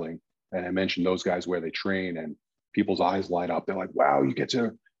traveling. And I mentioned those guys where they train, and people's eyes light up. They're like, wow, you get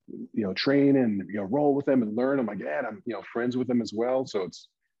to, train and, roll with them and learn. I'm like, yeah, and I'm, friends with them as well. So it's,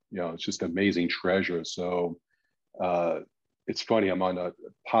 it's just amazing treasure. So it's funny. I'm on a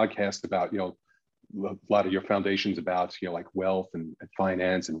podcast about, a lot of your foundations about, like wealth and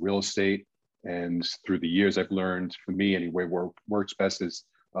finance and real estate. And through the years, I've learned, for me anyway, what works best is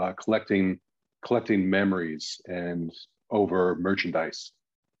collecting memories and over merchandise,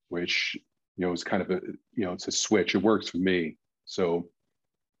 which, is kind of a, it's a switch. It works for me. So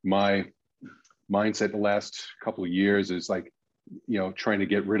my mindset the last couple of years is like, trying to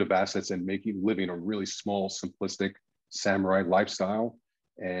get rid of assets and living a really small, simplistic samurai lifestyle,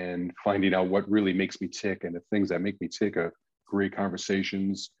 and finding out what really makes me tick. And the things that make me tick are great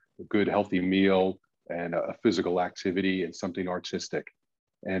conversations, a good, healthy meal, and a physical activity, and something artistic.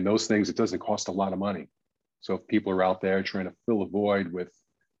 And those things, it doesn't cost a lot of money. So if people are out there trying to fill a void with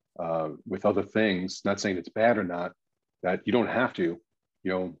other things, not saying it's bad or not, that you don't have to,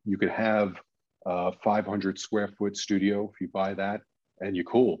 you could have a 500 square foot studio if you buy that, and you're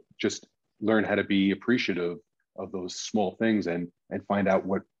cool. Just learn how to be appreciative of those small things, and find out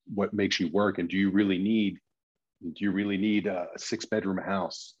what makes you work. And do you really need a 6-bedroom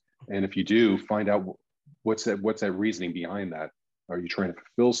house? And if you do, find out what's that reasoning behind that. Are you trying to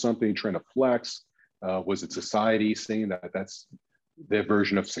fulfill something, trying to flex? Was it society saying that that's their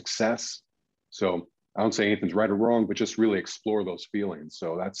version of success? So I don't say anything's right or wrong, but just really explore those feelings.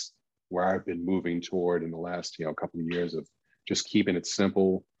 So that's where I've been moving toward in the last, couple of years, of just keeping it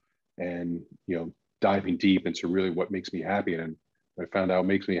simple and, diving deep into really what makes me happy. And I found out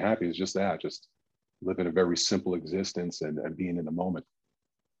makes me happy is just living a very simple existence and being in the moment.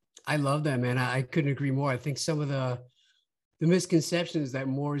 I love that, man. I couldn't agree more. I think some of the misconceptions that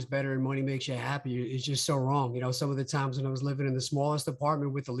more is better and money makes you happy is just so wrong. Some of the times when I was living in the smallest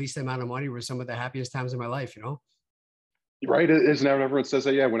apartment with the least amount of money were some of the happiest times of my life, Right. Isn't that what everyone says?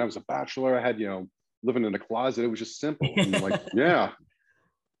 That, yeah, when I was a bachelor, I had, living in a closet. It was just simple. And like, yeah.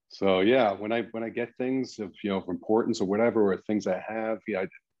 So yeah, when I get things of, of importance or whatever, or things I have,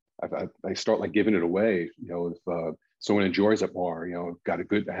 I start like giving it away. If someone enjoys it more, I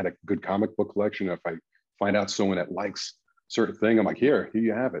had a good comic book collection. If I find out someone that likes certain thing, I'm like, here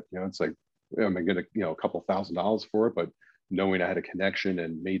you have it. It's like, I'm gonna get a couple $1,000s for it, but knowing I had a connection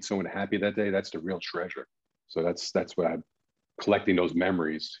and made someone happy that day, that's the real treasure. So that's what I'm collecting, those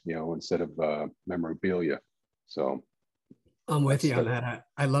memories, instead of memorabilia. So I'm with you on that.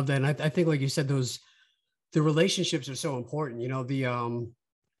 I love that. And I think, like you said, the relationships are so important.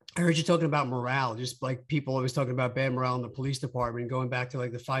 I heard you talking about morale, just like people always talking about bad morale in the police department, going back to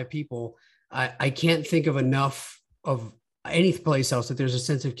like the 5 people. I can't think of enough of any place else that there's a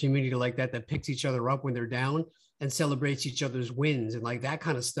sense of community like that picks each other up when they're down and celebrates each other's wins and like that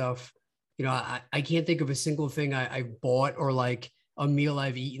kind of stuff. I can't think of a single thing I bought or like a meal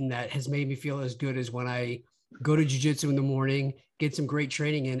I've eaten that has made me feel as good as when I go to jiu-jitsu in the morning, get some great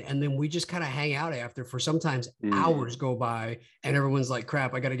training in, and then we just kind of hang out after for sometimes hours go by, and everyone's like,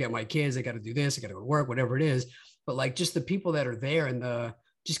 crap, I got to get my kids, I got to do this, I got to go to work, whatever it is. But like just the people that are there and the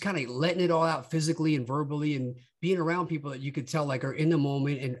just kind of letting it all out physically and verbally and being around people that you could tell like are in the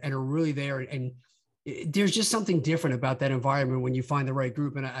moment and are really there. And there's just something different about that environment when you find the right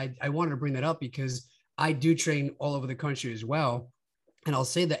group. And I wanted to bring that up because I do train all over the country as well. And I'll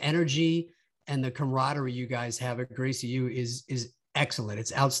say the energy and the camaraderie you guys have at Gracie U is excellent.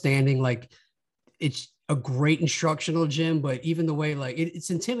 It's outstanding. Like it's a great instructional gym, but even the way like it's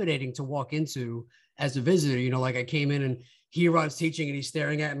intimidating to walk into as a visitor, like I came in and Huron's teaching and he's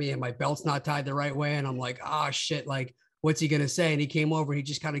staring at me and my belt's not tied the right way. And I'm like, shit, like, what's he going to say? And he came over and he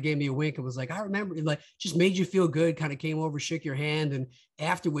just kind of gave me a wink and was like, I remember, like, just made you feel good, kind of came over, shook your hand. And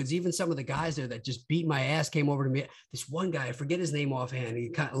afterwards, even some of the guys there that just beat my ass came over to me. This one guy, I forget his name offhand. He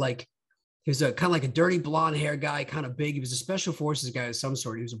kind of like, he was a kind of like a dirty blonde hair guy, kind of big. He was a special forces guy of some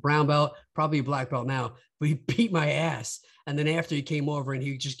sort. He was a brown belt, probably a black belt now, but he beat my ass. And then after he came over and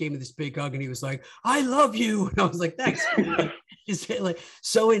he just gave me this big hug and he was like, I love you. And I was like, thanks. It's like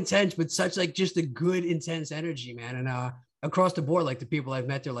so intense, but such like just a good, intense energy, man. And across the board, like the people I've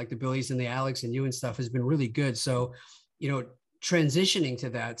met there, like the Billies and the Alex and you and stuff has been really good. So, transitioning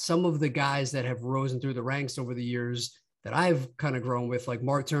to that, some of the guys that have risen through the ranks over the years, that I've kind of grown with, like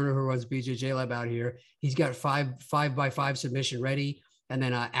Mark Turner, who runs BJJ Lab out here. He's got five by five submission ready. And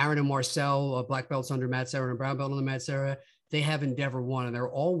then Aaron and Marcel, black belts under Matt Serra and brown belt under Matt Serra, they have Endeavor One, and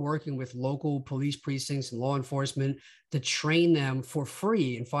they're all working with local police precincts and law enforcement to train them for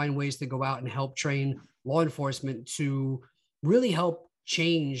free and find ways to go out and help train law enforcement to really help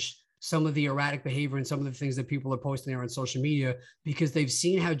change some of the erratic behavior and some of the things that people are posting there on social media, because they've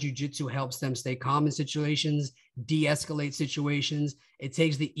seen how jiu-jitsu helps them stay calm in situations, de-escalate situations. It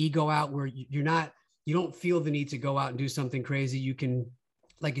takes the ego out where you don't feel the need to go out and do something crazy. You can,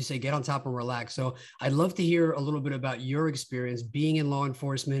 like you say, get on top and relax. So I'd love to hear a little bit about your experience being in law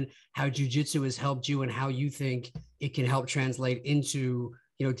enforcement, how jiu-jitsu has helped you, and how you think it can help translate into,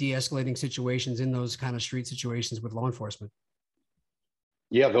 de-escalating situations in those kind of street situations with law enforcement.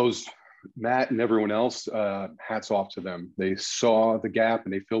 Yeah, those Matt and everyone else, hats off to them. They saw the gap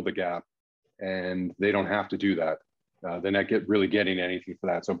and they filled the gap, and they don't have to do that. They're not really getting anything for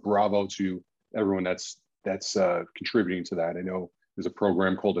that. So bravo to everyone that's contributing to that. I know there's a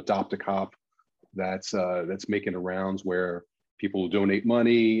program called Adopt a Cop that's making the rounds where people will donate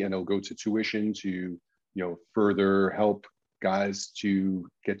money and it'll go to tuition to further help guys to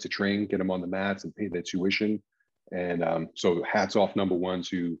get to train, get them on the mats and pay their tuition. And so hats off, number one,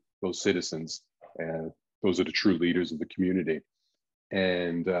 to those citizens. And those are the true leaders of the community.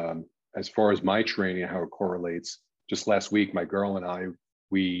 And as far as my training, how it correlates, just last week, my girl and I,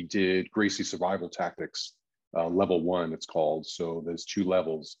 we did Gracie Survival Tactics, level 1, it's called. So there's 2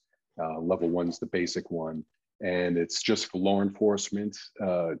 levels. Level 1 is the basic one, and it's just for law enforcement.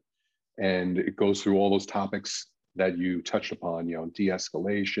 And it goes through all those topics that you touched upon,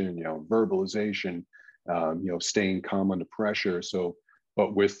 de-escalation, verbalization, staying calm under pressure. So,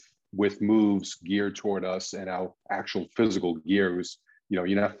 but with moves geared toward us and our actual physical gears, you're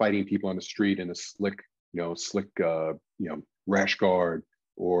not fighting people on the street in a slick rash guard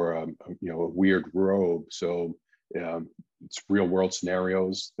or a weird robe. So it's real world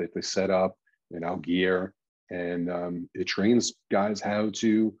scenarios that they set up in our gear, and it trains guys how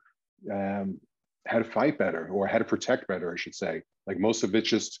to fight better, or how to protect better, I should say. Like, most of it's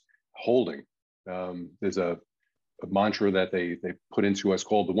just holding. There's a mantra that they put into us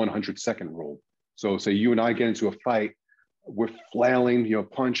called the 100-second rule. So say you and I get into a fight, we're flailing,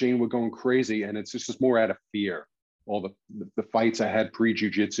 punching, we're going crazy, and it's just more out of fear. All the fights I had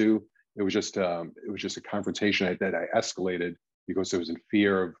pre-jiu-jitsu, it was just a confrontation that I escalated because I was in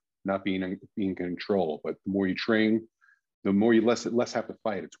fear of not being in control. But the more you train, the more you less have to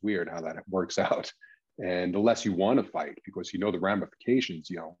fight. It's weird how that works out. And the less you want to fight, because the ramifications,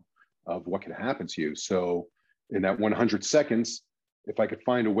 of what can happen to you. So in that 100 seconds, if I could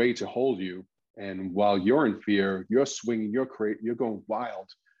find a way to hold you, and while you're in fear, you're swinging, you're going wild,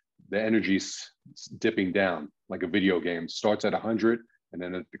 the energy's dipping down like a video game. Starts at 100, and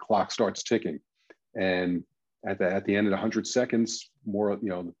then the clock starts ticking. And at the end of the 100 seconds, more,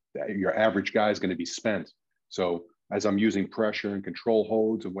 your average guy is going to be spent. So as I'm using pressure and control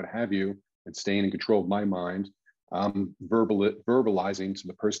holds and what have you, and staying in control of my mind, I'm verbalizing to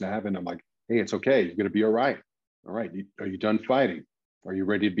the person I have, and I'm like, hey, it's okay. You're going to be all right. All right. Are you done fighting? Are you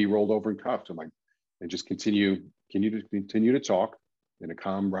ready to be rolled over and cuffed? I'm like, and just continue to talk in a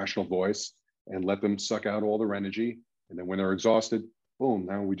calm, rational voice, and let them suck out all their energy. And then when they're exhausted, boom,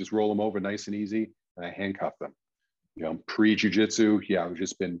 now we just roll them over nice and easy, and I handcuff them. Pre-jiu-jitsu, I've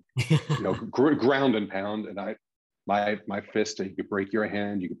just been, ground and pound, and my fist, you could break your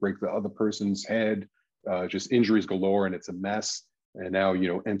hand, you could break the other person's head, just injuries galore, and it's a mess. And now,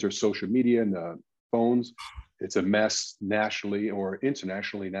 enter social media and phones. It's a mess nationally or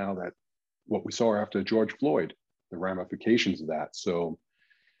internationally now, that what we saw after George Floyd, the ramifications of that. So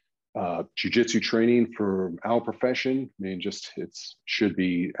jiu-jitsu training for our profession, it should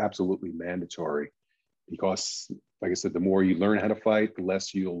be absolutely mandatory, because like I said, the more you learn how to fight, the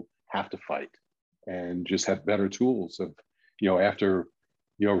less you'll have to fight, and just have better tools of, after,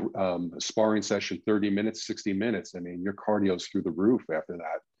 a sparring session, 30 minutes, 60 minutes, your cardio's through the roof after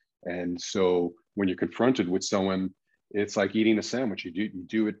that. And so when you're confronted with someone, it's like eating a sandwich. You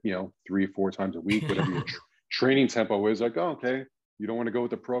do it, 3 or 4 times a week, whatever your training tempo is. Like, oh, okay, you don't want to go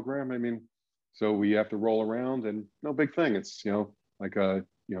with the program. So we have to roll around, and no big thing. It's, like,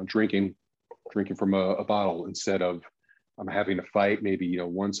 drinking from a bottle, instead of I'm having to fight maybe,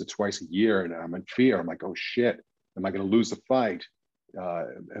 once or twice a year, and I'm in fear. I'm like, oh shit, am I going to lose the fight?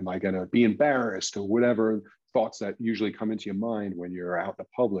 Am I going to be embarrassed, or whatever thoughts that usually come into your mind when you're out in the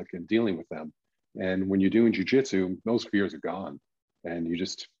public and dealing with them. And when you're doing jiu-jitsu, those fears are gone, and you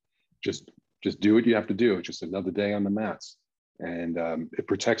just do what you have to do. It's just another day on the mats, and it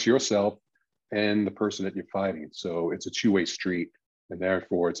protects yourself and the person that you're fighting. So it's a two-way street, and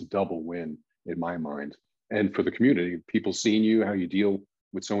therefore it's a double win in my mind. And for the community, people seeing you, how you deal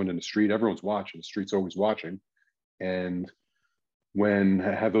with someone in the street, everyone's watching. The street's always watching. And when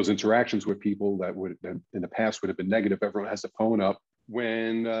I have those interactions with people that would in the past would have been negative, everyone has the phone up.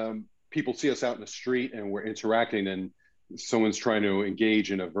 When people see us out in the street and we're interacting and someone's trying to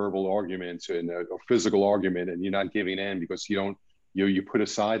engage in a verbal argument or physical argument, and you're not giving in because you put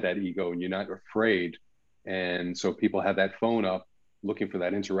aside that ego and you're not afraid. And so people have that phone up looking for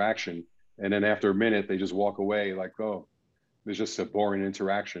that interaction. And then after a minute, they just walk away like, oh, there's just a boring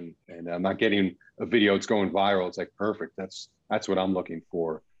interaction. And I'm not getting a video, it's going viral. It's like, perfect. That's what I'm looking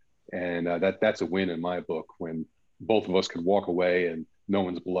for. And that's a win in my book, when both of us could walk away and no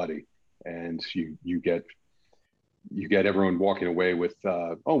one's bloody. And you get everyone walking away with,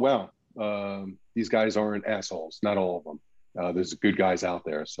 oh, wow, these guys aren't assholes. Not all of them. There's good guys out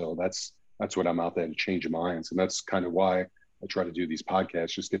there. So that's what I'm out there to change minds. And that's kind of why I try to do these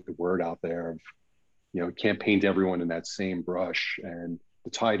podcasts, just get the word out there of, can't paint everyone in that same brush. And the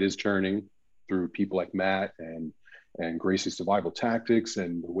tide is turning through people like Matt and Gracie's survival tactics,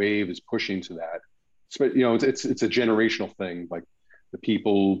 and the wave is pushing to that. So, it's a generational thing. Like, the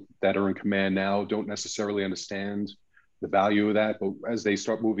people that are in command now don't necessarily understand the value of that, but as they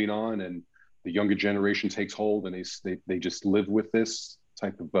start moving on and the younger generation takes hold and they just live with this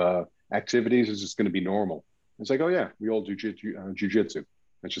type of activities, it's just going to be normal. It's like, oh yeah, we all do jujitsu.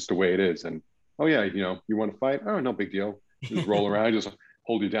 That's just the way it is. And oh yeah, you want to fight? Oh, no big deal. Just roll around, just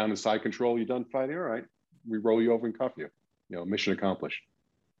hold you down in side control. You done fighting? All right, we roll you over and cuff you. Mission accomplished.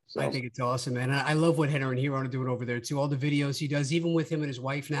 So. I think it's awesome, man. I love what Henry and Hero are doing over there too. All the videos he does, even with him and his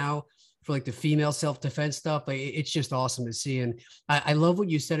wife now, for like the female self-defense stuff. Like, it's just awesome to see. And I love what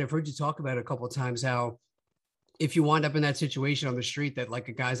you said. I've heard you talk about it a couple of times, how if you wind up in that situation on the street that like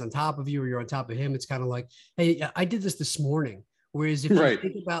a guy's on top of you or you're on top of him, it's kind of like, hey, I did this morning. Whereas if you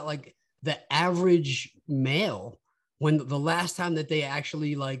think about like the average male, when the last time that they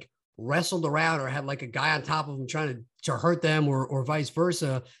actually like wrestled around or had like a guy on top of them trying to hurt them or vice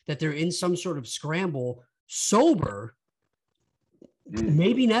versa, that they're in some sort of scramble sober,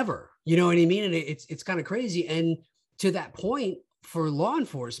 maybe never, you know what I mean? And it's kind of crazy. And to that point, for law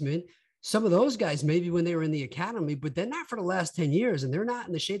enforcement, some of those guys, maybe when they were in the academy, but they're not for the last 10 years and they're not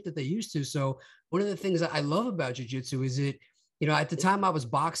in the shape that they used to. So one of the things that I love about jiu-jitsu is at the time I was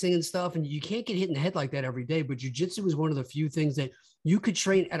boxing and stuff, and you can't get hit in the head like that every day, but jiu-jitsu was one of the few things that you could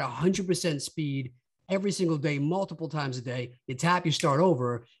train at 100% speed every single day, multiple times a day. You tap, you start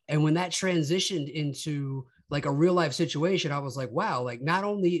over. And when that transitioned into like a real life situation, I was like, wow, like not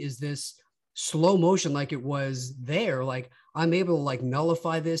only is this slow motion like it was there, like I'm able to like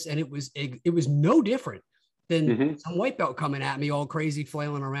nullify this. And it was no different than some white belt coming at me all crazy,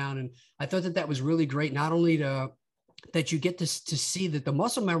 flailing around. And I thought that was really great. Not only that you get to see that the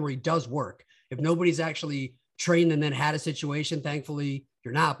muscle memory does work. If nobody's actually trained and then had a situation, thankfully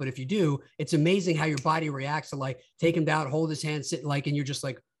you're not. But if you do, it's amazing how your body reacts to like take him down, hold his hand, sit like, and you're just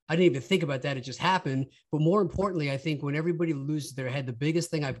like, I didn't even think about that. It just happened. But more importantly, I think when everybody loses their head, the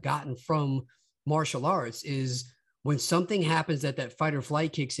biggest thing I've gotten from martial arts is when something happens that fight or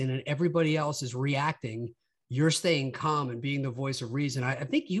flight kicks in and everybody else is reacting, you're staying calm and being the voice of reason. I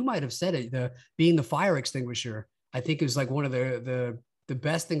think you might have said it, being the fire extinguisher. I think it was like one of the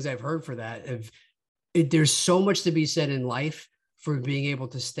best things I've heard for that. There's so much to be said in life for being able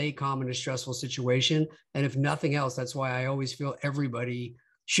to stay calm in a stressful situation. And if nothing else, that's why I always feel everybody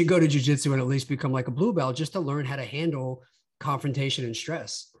should go to jiu-jitsu and at least become like a blue belt, just to learn how to handle confrontation and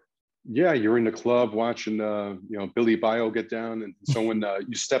stress. Yeah, you're in the club watching, Billy Bio get down, and someone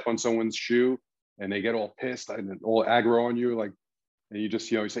you step on someone's shoe, and they get all pissed and all aggro on you, like, and you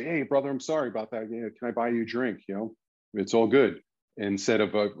just you say, "Hey, brother, I'm sorry about that. Can I buy you a drink? It's all good." Instead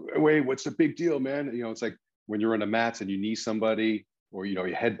of "Wait, what's the big deal, man?" It's like when you're on the mats and you knee somebody, or you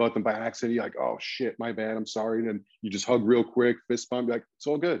headbutt them by accident, you're like, "Oh shit, my bad, I'm sorry." And you just hug real quick, fist bump, like it's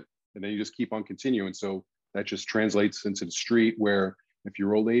all good, and then you just keep on continuing. So that just translates into the street, where if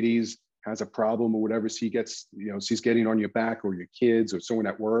your old ladies has a problem or whatever, she's getting on your back, or your kids or someone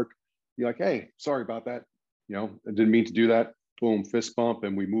at work, you're like, "Hey, sorry about that. I didn't mean to do that." Boom, fist bump,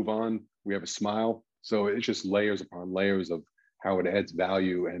 and we move on. We have a smile. So it's just layers upon layers of how it adds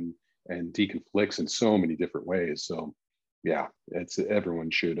value and deconflicts in so many different ways. So yeah, everyone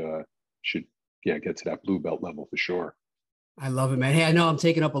should get to that blue belt level for sure. I love it, man. Hey, I know I'm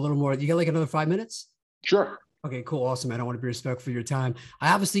taking up a little more. You got like another 5 minutes? Sure. Okay, cool. Awesome, man. I want to be respectful for your time.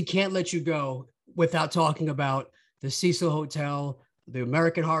 I obviously can't let you go without talking about the Cecil Hotel, the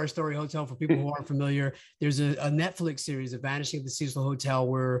American Horror Story Hotel, for people who aren't familiar. There's a Netflix series, The Vanishing of the Cecil Hotel,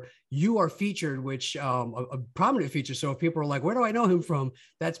 where you are featured, which a prominent feature. So if people are like, where do I know him from?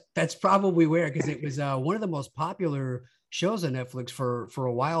 That's probably where, because it was one of the most popular shows on Netflix for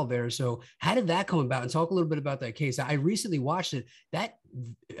a while there. So how did that come about? And talk a little bit about that case. I recently watched it. That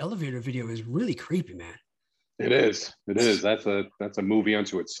elevator video is really creepy, man. It is. That's a movie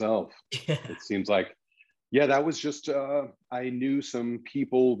unto itself. Yeah. It seems like, yeah, that was just, I knew some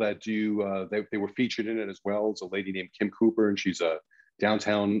people that do, they were featured in it as well. It's a lady named Kim Cooper, and she's a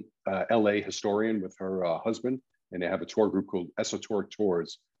downtown LA historian with her husband. And they have a tour group called Esoteric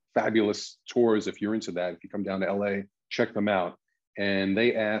Tours. Fabulous tours. If you're into that, if you come down to LA, check them out. And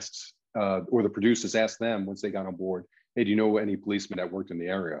they asked, or the producers asked them once they got on board, hey, do you know any policemen that worked in the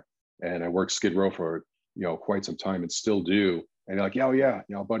area? And I worked Skid Row for, quite some time and still do. And they're like, yeah, oh, yeah,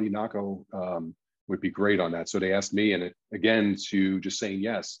 buddy Knocko would be great on that. So they asked me, and again, to just saying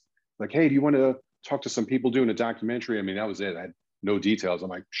yes. Like, hey, do you want to talk to some people doing a documentary? I mean, that was it. I had no details. I'm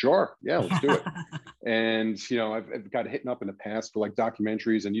like, sure, yeah, let's do it. And, I've got hit up in the past for like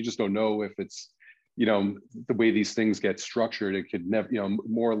documentaries, and you just don't know if it's, the way these things get structured, it could never,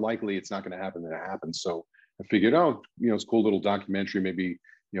 more likely it's not going to happen than it happens. So I figured, it's a cool little documentary, maybe,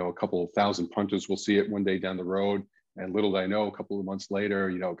 a couple of thousand punters will see it one day down the road. And little did I know, a couple of months later,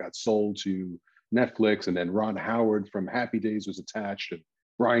 it got sold to Netflix, and then Ron Howard from Happy Days was attached, and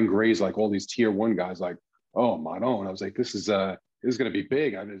Brian Gray's, like all these tier one guys, like, oh my own. I was like, this is going to be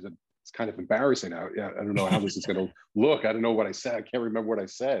big. It's kind of embarrassing. I don't know how this is going to look. I don't know what I said. I can't remember what I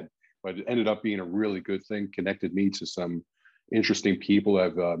said, but it ended up being a really good thing. Connected me to some interesting people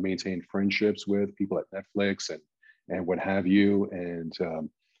I've maintained friendships with, people at Netflix and what have you. And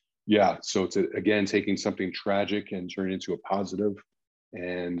so it's again taking something tragic and turning it into a positive.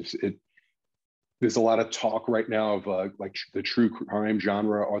 And there's a lot of talk right now of like the true crime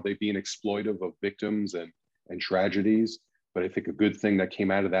genre. Are they being exploitive of victims and tragedies? But I think a good thing that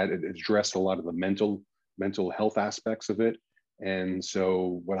came out of that, it addressed a lot of the mental health aspects of it. And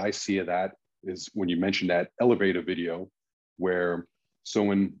so what I see of that is when you mentioned that elevator video, where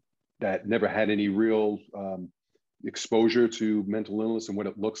someone that never had any real exposure to mental illness and what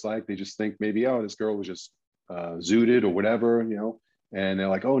it looks like, they just think maybe, oh, this girl was just zooted or whatever, and they're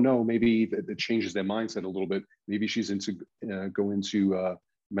like, oh no, maybe it changes their mindset a little bit. Maybe she's go into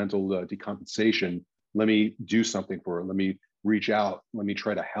mental decompensation. Let me do something for her. Let me reach out. Let me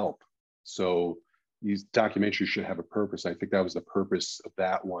try to help. So these documentaries should have a purpose. I think that was the purpose of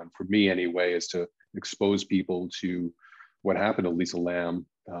that one, for me anyway, is to expose people to what happened to Lisa Lam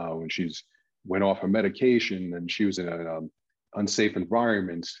when she's went off her medication, and she was in an unsafe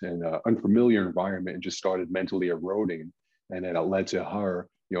environment and an unfamiliar environment, and just started mentally eroding. And then it led to her,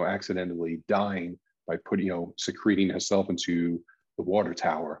 accidentally dying by secreting herself into the water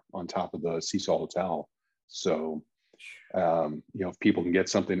tower on top of the Cecil Hotel. So, if people can get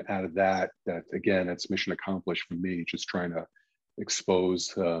something out of that again, that's mission accomplished for me. Just trying to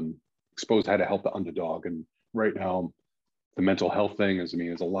expose how to help the underdog. And right now, the mental health thing is,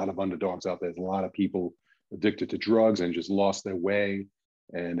 there's a lot of underdogs out there. There's a lot of people addicted to drugs and just lost their way,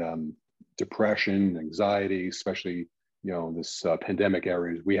 and depression, anxiety, especially, this pandemic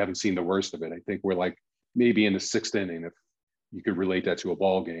era. We haven't seen the worst of it. I think we're like maybe in the sixth inning, if you could relate that to a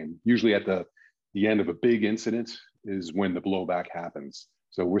ball game. Usually at the end of a big incident is when the blowback happens.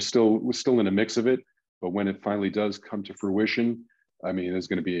 So we're still in the mix of it, but when it finally does come to fruition, there's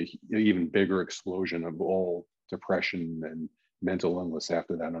going to be an even bigger explosion of all depression and mental illness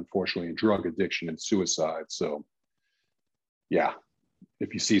after that, unfortunately, and drug addiction and suicide. So yeah,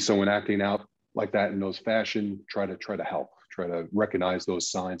 if you see someone acting out like that in those fashion, try to help, try to recognize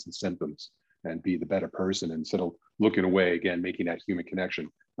those signs and symptoms and be the better person, instead of looking away, again, making that human connection.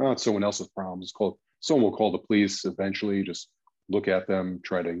 Oh, it's someone else's problem. Someone will call the police eventually. Just look at them,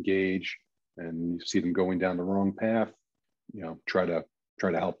 try to engage, and you see them going down the wrong path, try to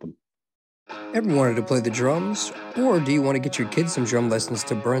help them. Ever wanted to play the drums? Or do you want to get your kids some drum lessons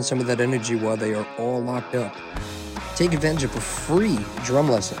to burn some of that energy while they are all locked up? Take advantage of a free drum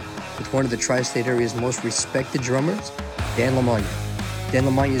lesson with one of the tri-state area's most respected drummers, Dan Lamagna. Dan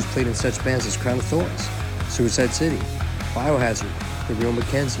Lamagna has played in such bands as Crown of Thorns, Suicide City, Biohazard, The Real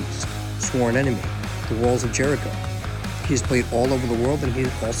Mackenzies, Sworn Enemy, The Walls of Jericho. He has played all over the world, and he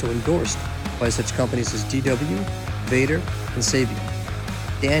is also endorsed by such companies as DW, Vader, and Sabian.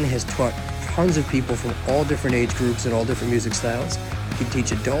 Dan has taught tons of people from all different age groups and all different music styles. He can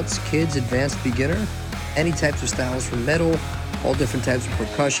teach adults, kids, advanced, beginner, any types of styles from metal, all different types of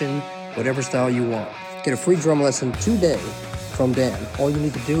percussion, whatever style you want. Get a free drum lesson today from Dan. All you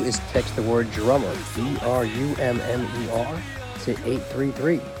need to do is text the word drummer, DRUMMER, Say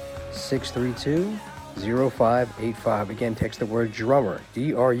 833-632-0585. Again, text the word drummer,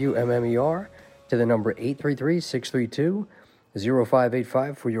 DRUMMER, to the number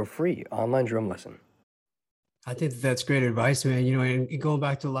 833-632-0585 for your free online drum lesson. I think that's great advice, man. You know, and going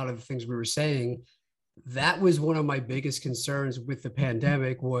back to a lot of the things we were saying, that was one of my biggest concerns with the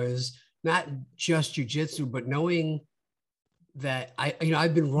pandemic, was not just jujitsu, but knowing that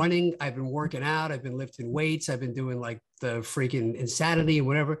I've been running, I've been working out, I've been lifting weights, I've been doing like the freaking insanity and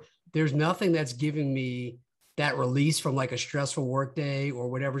whatever. There's nothing that's giving me that release from like a stressful work day or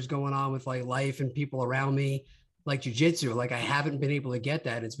whatever's going on with like life and people around me, like jujitsu. Like I haven't been able to get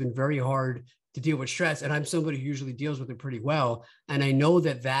that. It's been very hard to deal with stress. And I'm somebody who usually deals with it pretty well. And I know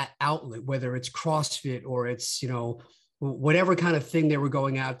that that outlet, whether it's CrossFit or it's, you know, whatever kind of thing they were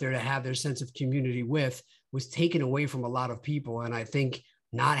going out there to have their sense of community with, was taken away from a lot of people. And I think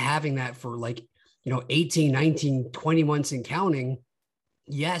not having that for like, you know, 18, 19, 20 months and counting,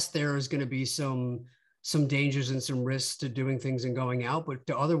 yes, there is going to be some dangers and some risks to doing things and going out, but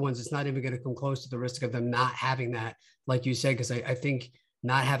to other ones, it's not even going to come close to the risk of them not having that, like you said, because I think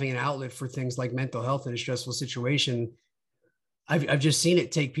not having an outlet for things like mental health in a stressful situation, I've just seen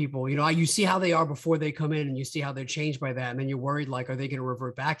it take people, you know, you see how they are before they come in and you see how they're changed by that. And then you're worried, like, are they going to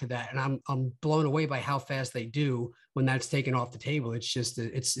revert back to that? And I'm blown away by how fast they do when that's taken off the table. It's just,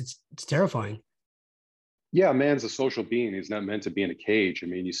 it's terrifying. Yeah, man's a social being. He's not meant to be in a cage. I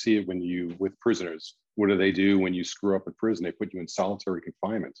mean, you see it with prisoners. What do they do when you screw up in prison? They put you in solitary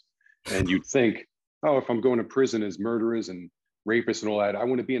confinement. And you'd think, oh, if I'm going to prison as murderers and rapists and all that, I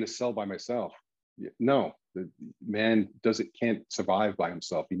want to be in a cell by myself. No, the man can't survive by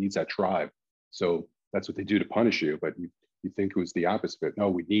himself. He needs that tribe. So that's what they do to punish you. But you think it was the opposite. No,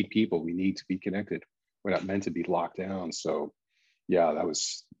 we need people. We need to be connected. We're not meant to be locked down. So yeah, that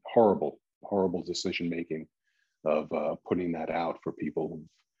was horrible decision making of putting that out for people,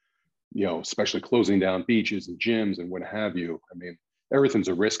 you know, especially closing down beaches and gyms and what have you. I mean, everything's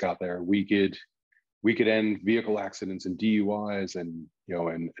a risk out there. We could end vehicle accidents and DUIs and, you know,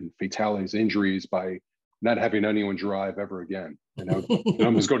 and fatalities, injuries by not having anyone drive ever again. You know,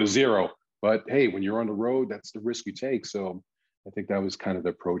 numbers go to zero. But hey, when you're on the road, that's the risk you take. So I think that was kind of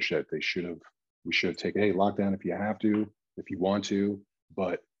the approach that we should have taken. Hey, lockdown if you have to, if you want to,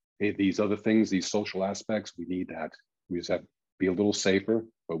 but hey, these other things, these social aspects, we need that. We just have to be a little safer,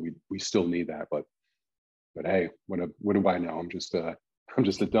 but we still need that. But hey, what do I know? I'm just a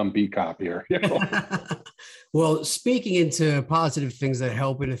dumb beat cop here. You know? Well, speaking into positive things that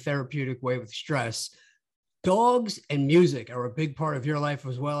help in a therapeutic way with stress, dogs and music are a big part of your life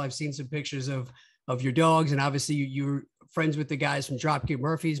as well. I've seen some pictures of your dogs, and obviously you're friends with the guys from Dropkick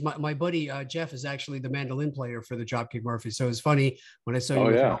Murphys. My buddy Jeff is actually the mandolin player for the Dropkick Murphys. So it's funny when I saw you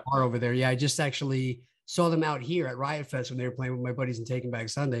with the bar over there. Yeah, I just actually saw them out here at Riot Fest when they were playing with my buddies in Taking Back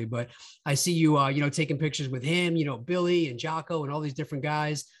Sunday. But I see you, you know, taking pictures with him, you know, Billy and Jocko and all these different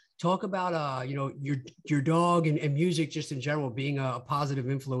guys. Talk about, you know, your dog and music just in general being a positive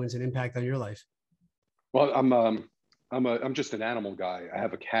influence and impact on your life. Well, I'm just an animal guy. I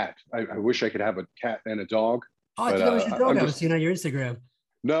have a cat. I wish I could have a cat and a dog. Oh, I thought that was your dog I was seeing on your Instagram.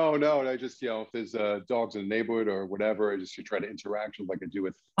 No, I just, you know, if there's dogs in the neighborhood or whatever, I just try to interact like I do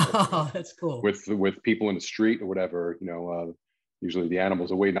with that's cool. With people in the street or whatever. You know, usually the animals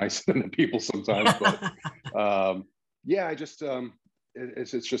are way nicer than the people sometimes. But yeah, I just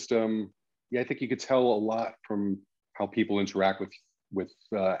it's just yeah, I think you could tell a lot from how people interact with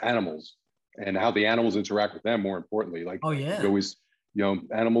animals and how the animals interact with them. More importantly, like oh yeah, always, you know,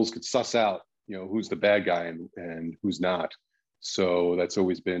 animals could suss out, you know, who's the bad guy and who's not. So that's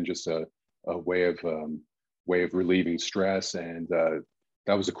always been just a way of relieving stress. And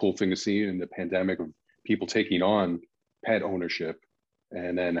that was a cool thing to see in the pandemic of people taking on pet ownership,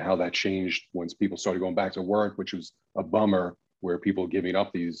 and then how that changed once people started going back to work, which was a bummer, where people giving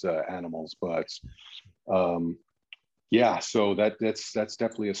up these animals. But yeah, so that's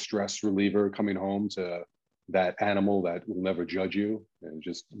definitely a stress reliever, coming home to that animal that will never judge you and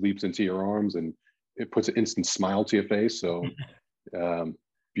just leaps into your arms, and it puts an instant smile to your face. So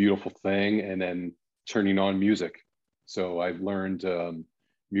beautiful thing. And then turning on music. So I've learned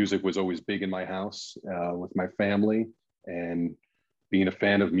music was always big in my house with my family, and being a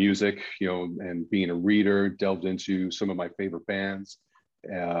fan of music, you know, and being a reader, delved into some of my favorite bands,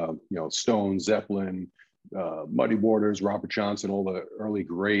 you know, Stones, Zeppelin, Muddy Waters, Robert Johnson, all the early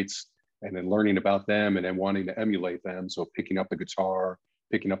greats, and then learning about them and then wanting to emulate them. So picking up the guitar,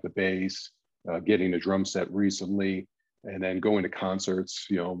 picking up the bass, getting a drum set recently, and then going to concerts,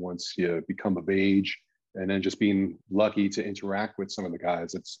 you know, once you become of age, and then just being lucky to interact with some of the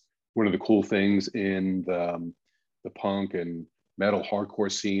guys. It's one of the cool things in punk and metal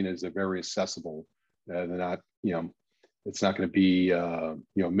hardcore scene is a very accessible. They're not, it's not going to be,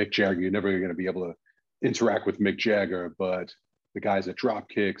 Mick Jagger. You're never going to be able to interact with Mick Jagger, but the guys at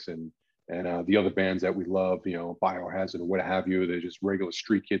Dropkicks and the other bands that we love, Biohazard or what have you, they're just regular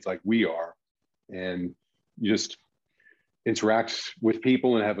street kids like we are. And you just interact with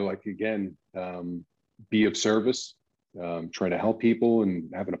people and have be of service, trying to help people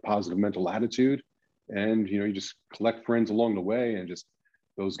and having a positive mental attitude. And, you just collect friends along the way. And just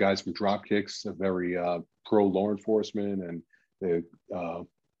those guys from Dropkicks are very pro law enforcement. And I'm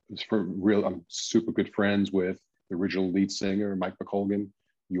super good friends with the original lead singer, Mike McColgan,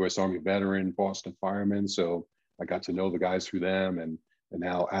 U.S. Army veteran, Boston fireman. So I got to know the guys through them. And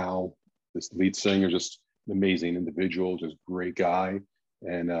now Al, this lead singer, just an amazing individual, just great guy.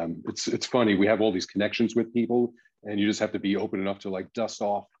 And it's funny, we have all these connections with people, and you just have to be open enough to dust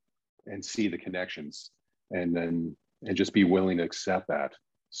off and see the connections, and just be willing to accept that.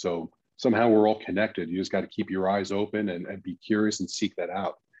 So somehow we're all connected. You just got to keep your eyes open and be curious and seek that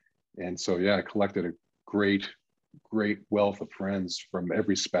out. And so, yeah, I collected a great wealth of friends from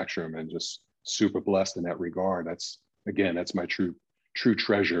every spectrum, and just super blessed in that regard. That's my true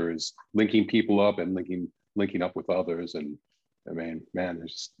treasure, is linking people up and linking up with others. And I mean, man,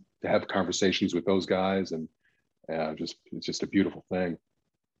 just to have conversations with those guys, and it's just a beautiful thing.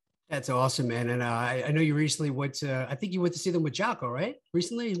 That's awesome, man. And I know you recently went to, I think you went to see them with Jocko, right?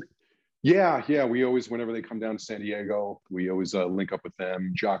 Recently? Yeah. We always, whenever they come down to San Diego, we always link up with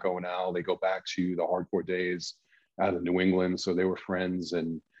them. Jocko and Al, they go back to the hardcore days out of New England. So they were friends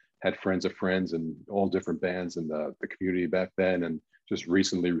and had friends of friends and all different bands in the community back then. And just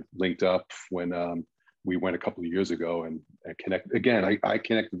recently linked up when we went a couple of years ago and connect again. I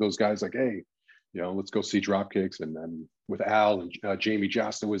connected those guys like, hey, let's go see Dropkicks. And then with Al and Jamie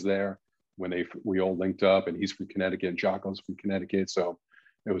Josta was there when we all linked up, and he's from Connecticut and Jocko's from Connecticut. So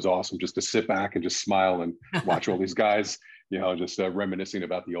it was awesome just to sit back and just smile and watch all these guys, just reminiscing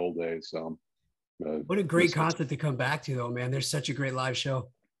about the old days. So what a great concert to come back to, though, man. There's such a great live show.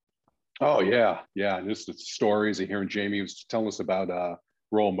 Oh yeah. And just the stories of hearing Jamie was telling us about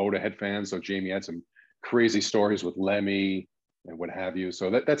we're all Motorhead fans. So Jamie had some crazy stories with Lemmy and what have you.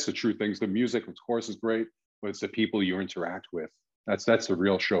 So that's the true things. The music, of course, is great, but it's the people you interact with. That's the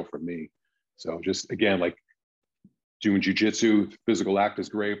real show for me. So just, again, doing jujitsu, physical act is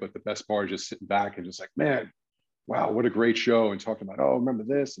great, but the best part is just sitting back and just man, wow, what a great show. And talking about, oh, remember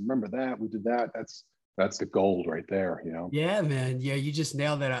this and remember that, we did that. That's the gold right there, Yeah, man. Yeah, you just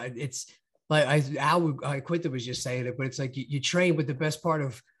nailed that. It's like Quinta was just saying it, but it's like you train, but the best part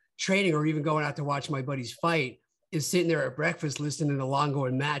of training, or even going out to watch my buddies fight, is sitting there at breakfast listening to Longo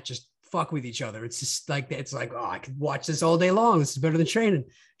and Matt just fuck with each other. It's just oh, I could watch this all day long. This is better than training,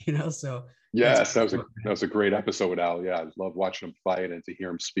 so. Yes, that was a great episode with Al. Yeah, I love watching him fight, and to hear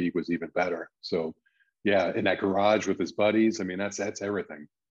him speak was even better. So yeah, in that garage with his buddies, I mean, that's everything.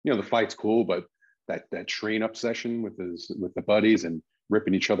 The fight's cool, but that train up session with the buddies and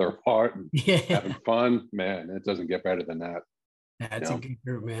ripping each other apart and having fun, man, it doesn't get better than that. That's a good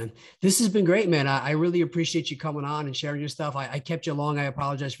group, man. This has been great, man. I really appreciate you coming on and sharing your stuff. I kept you long. I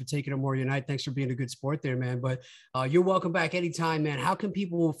apologize for taking up more of your night. Thanks for being a good sport there, man. But you're welcome back anytime, man. How can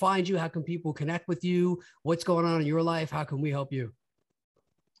people find you? How can people connect with you? What's going on in your life? How can we help you?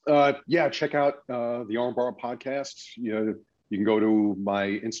 Check out the Armbar podcast. You can go to my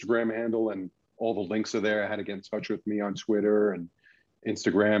Instagram handle, and all the links are there. How to get in touch with me on Twitter and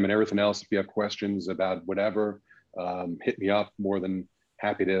Instagram and everything else. If you have questions about whatever, hit me up. More than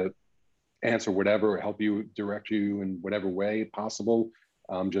happy to answer whatever, or help you, direct you in whatever way possible.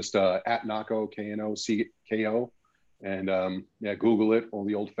 Just at Knocko, Knocko, and Google it all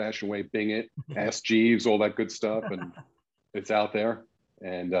the old-fashioned way, Bing it, Ask Jeeves, all that good stuff, and it's out there.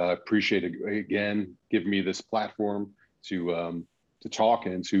 And appreciate it again, giving me this platform to talk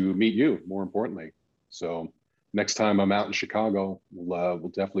and to meet you, more importantly. So next time I'm out in Chicago, we'll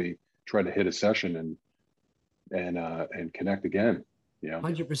definitely try to hit a session and connect again.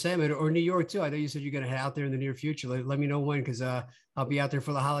 100%, man. Or New York too. I know you said you're going to head out there in the near future. Let me know when, because I'll be out there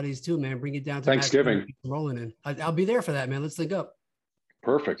for the holidays too, man. Bring it down to Thanksgiving. Rolling in. I'll be there for that, man. Let's link up.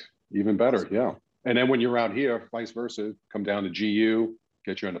 Perfect. Even better. Yeah. And then when you're out here, vice versa, come down to GU,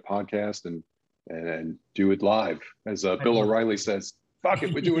 get you on the podcast and do it live. As Bill O'Reilly says, fuck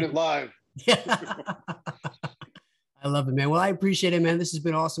it, we're doing it live. Yeah. I love it, man. Well, I appreciate it, man. This has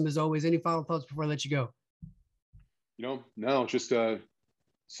been awesome as always. Any final thoughts before I let you go? No, just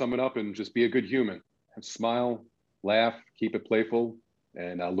sum it up and just be a good human. Smile, laugh, keep it playful,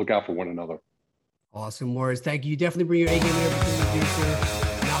 and look out for one another. Awesome words. Thank you. You definitely bring your A game and everything you do, sir.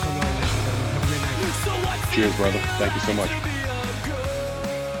 Have a great night. Cheers, brother. Thank you so much.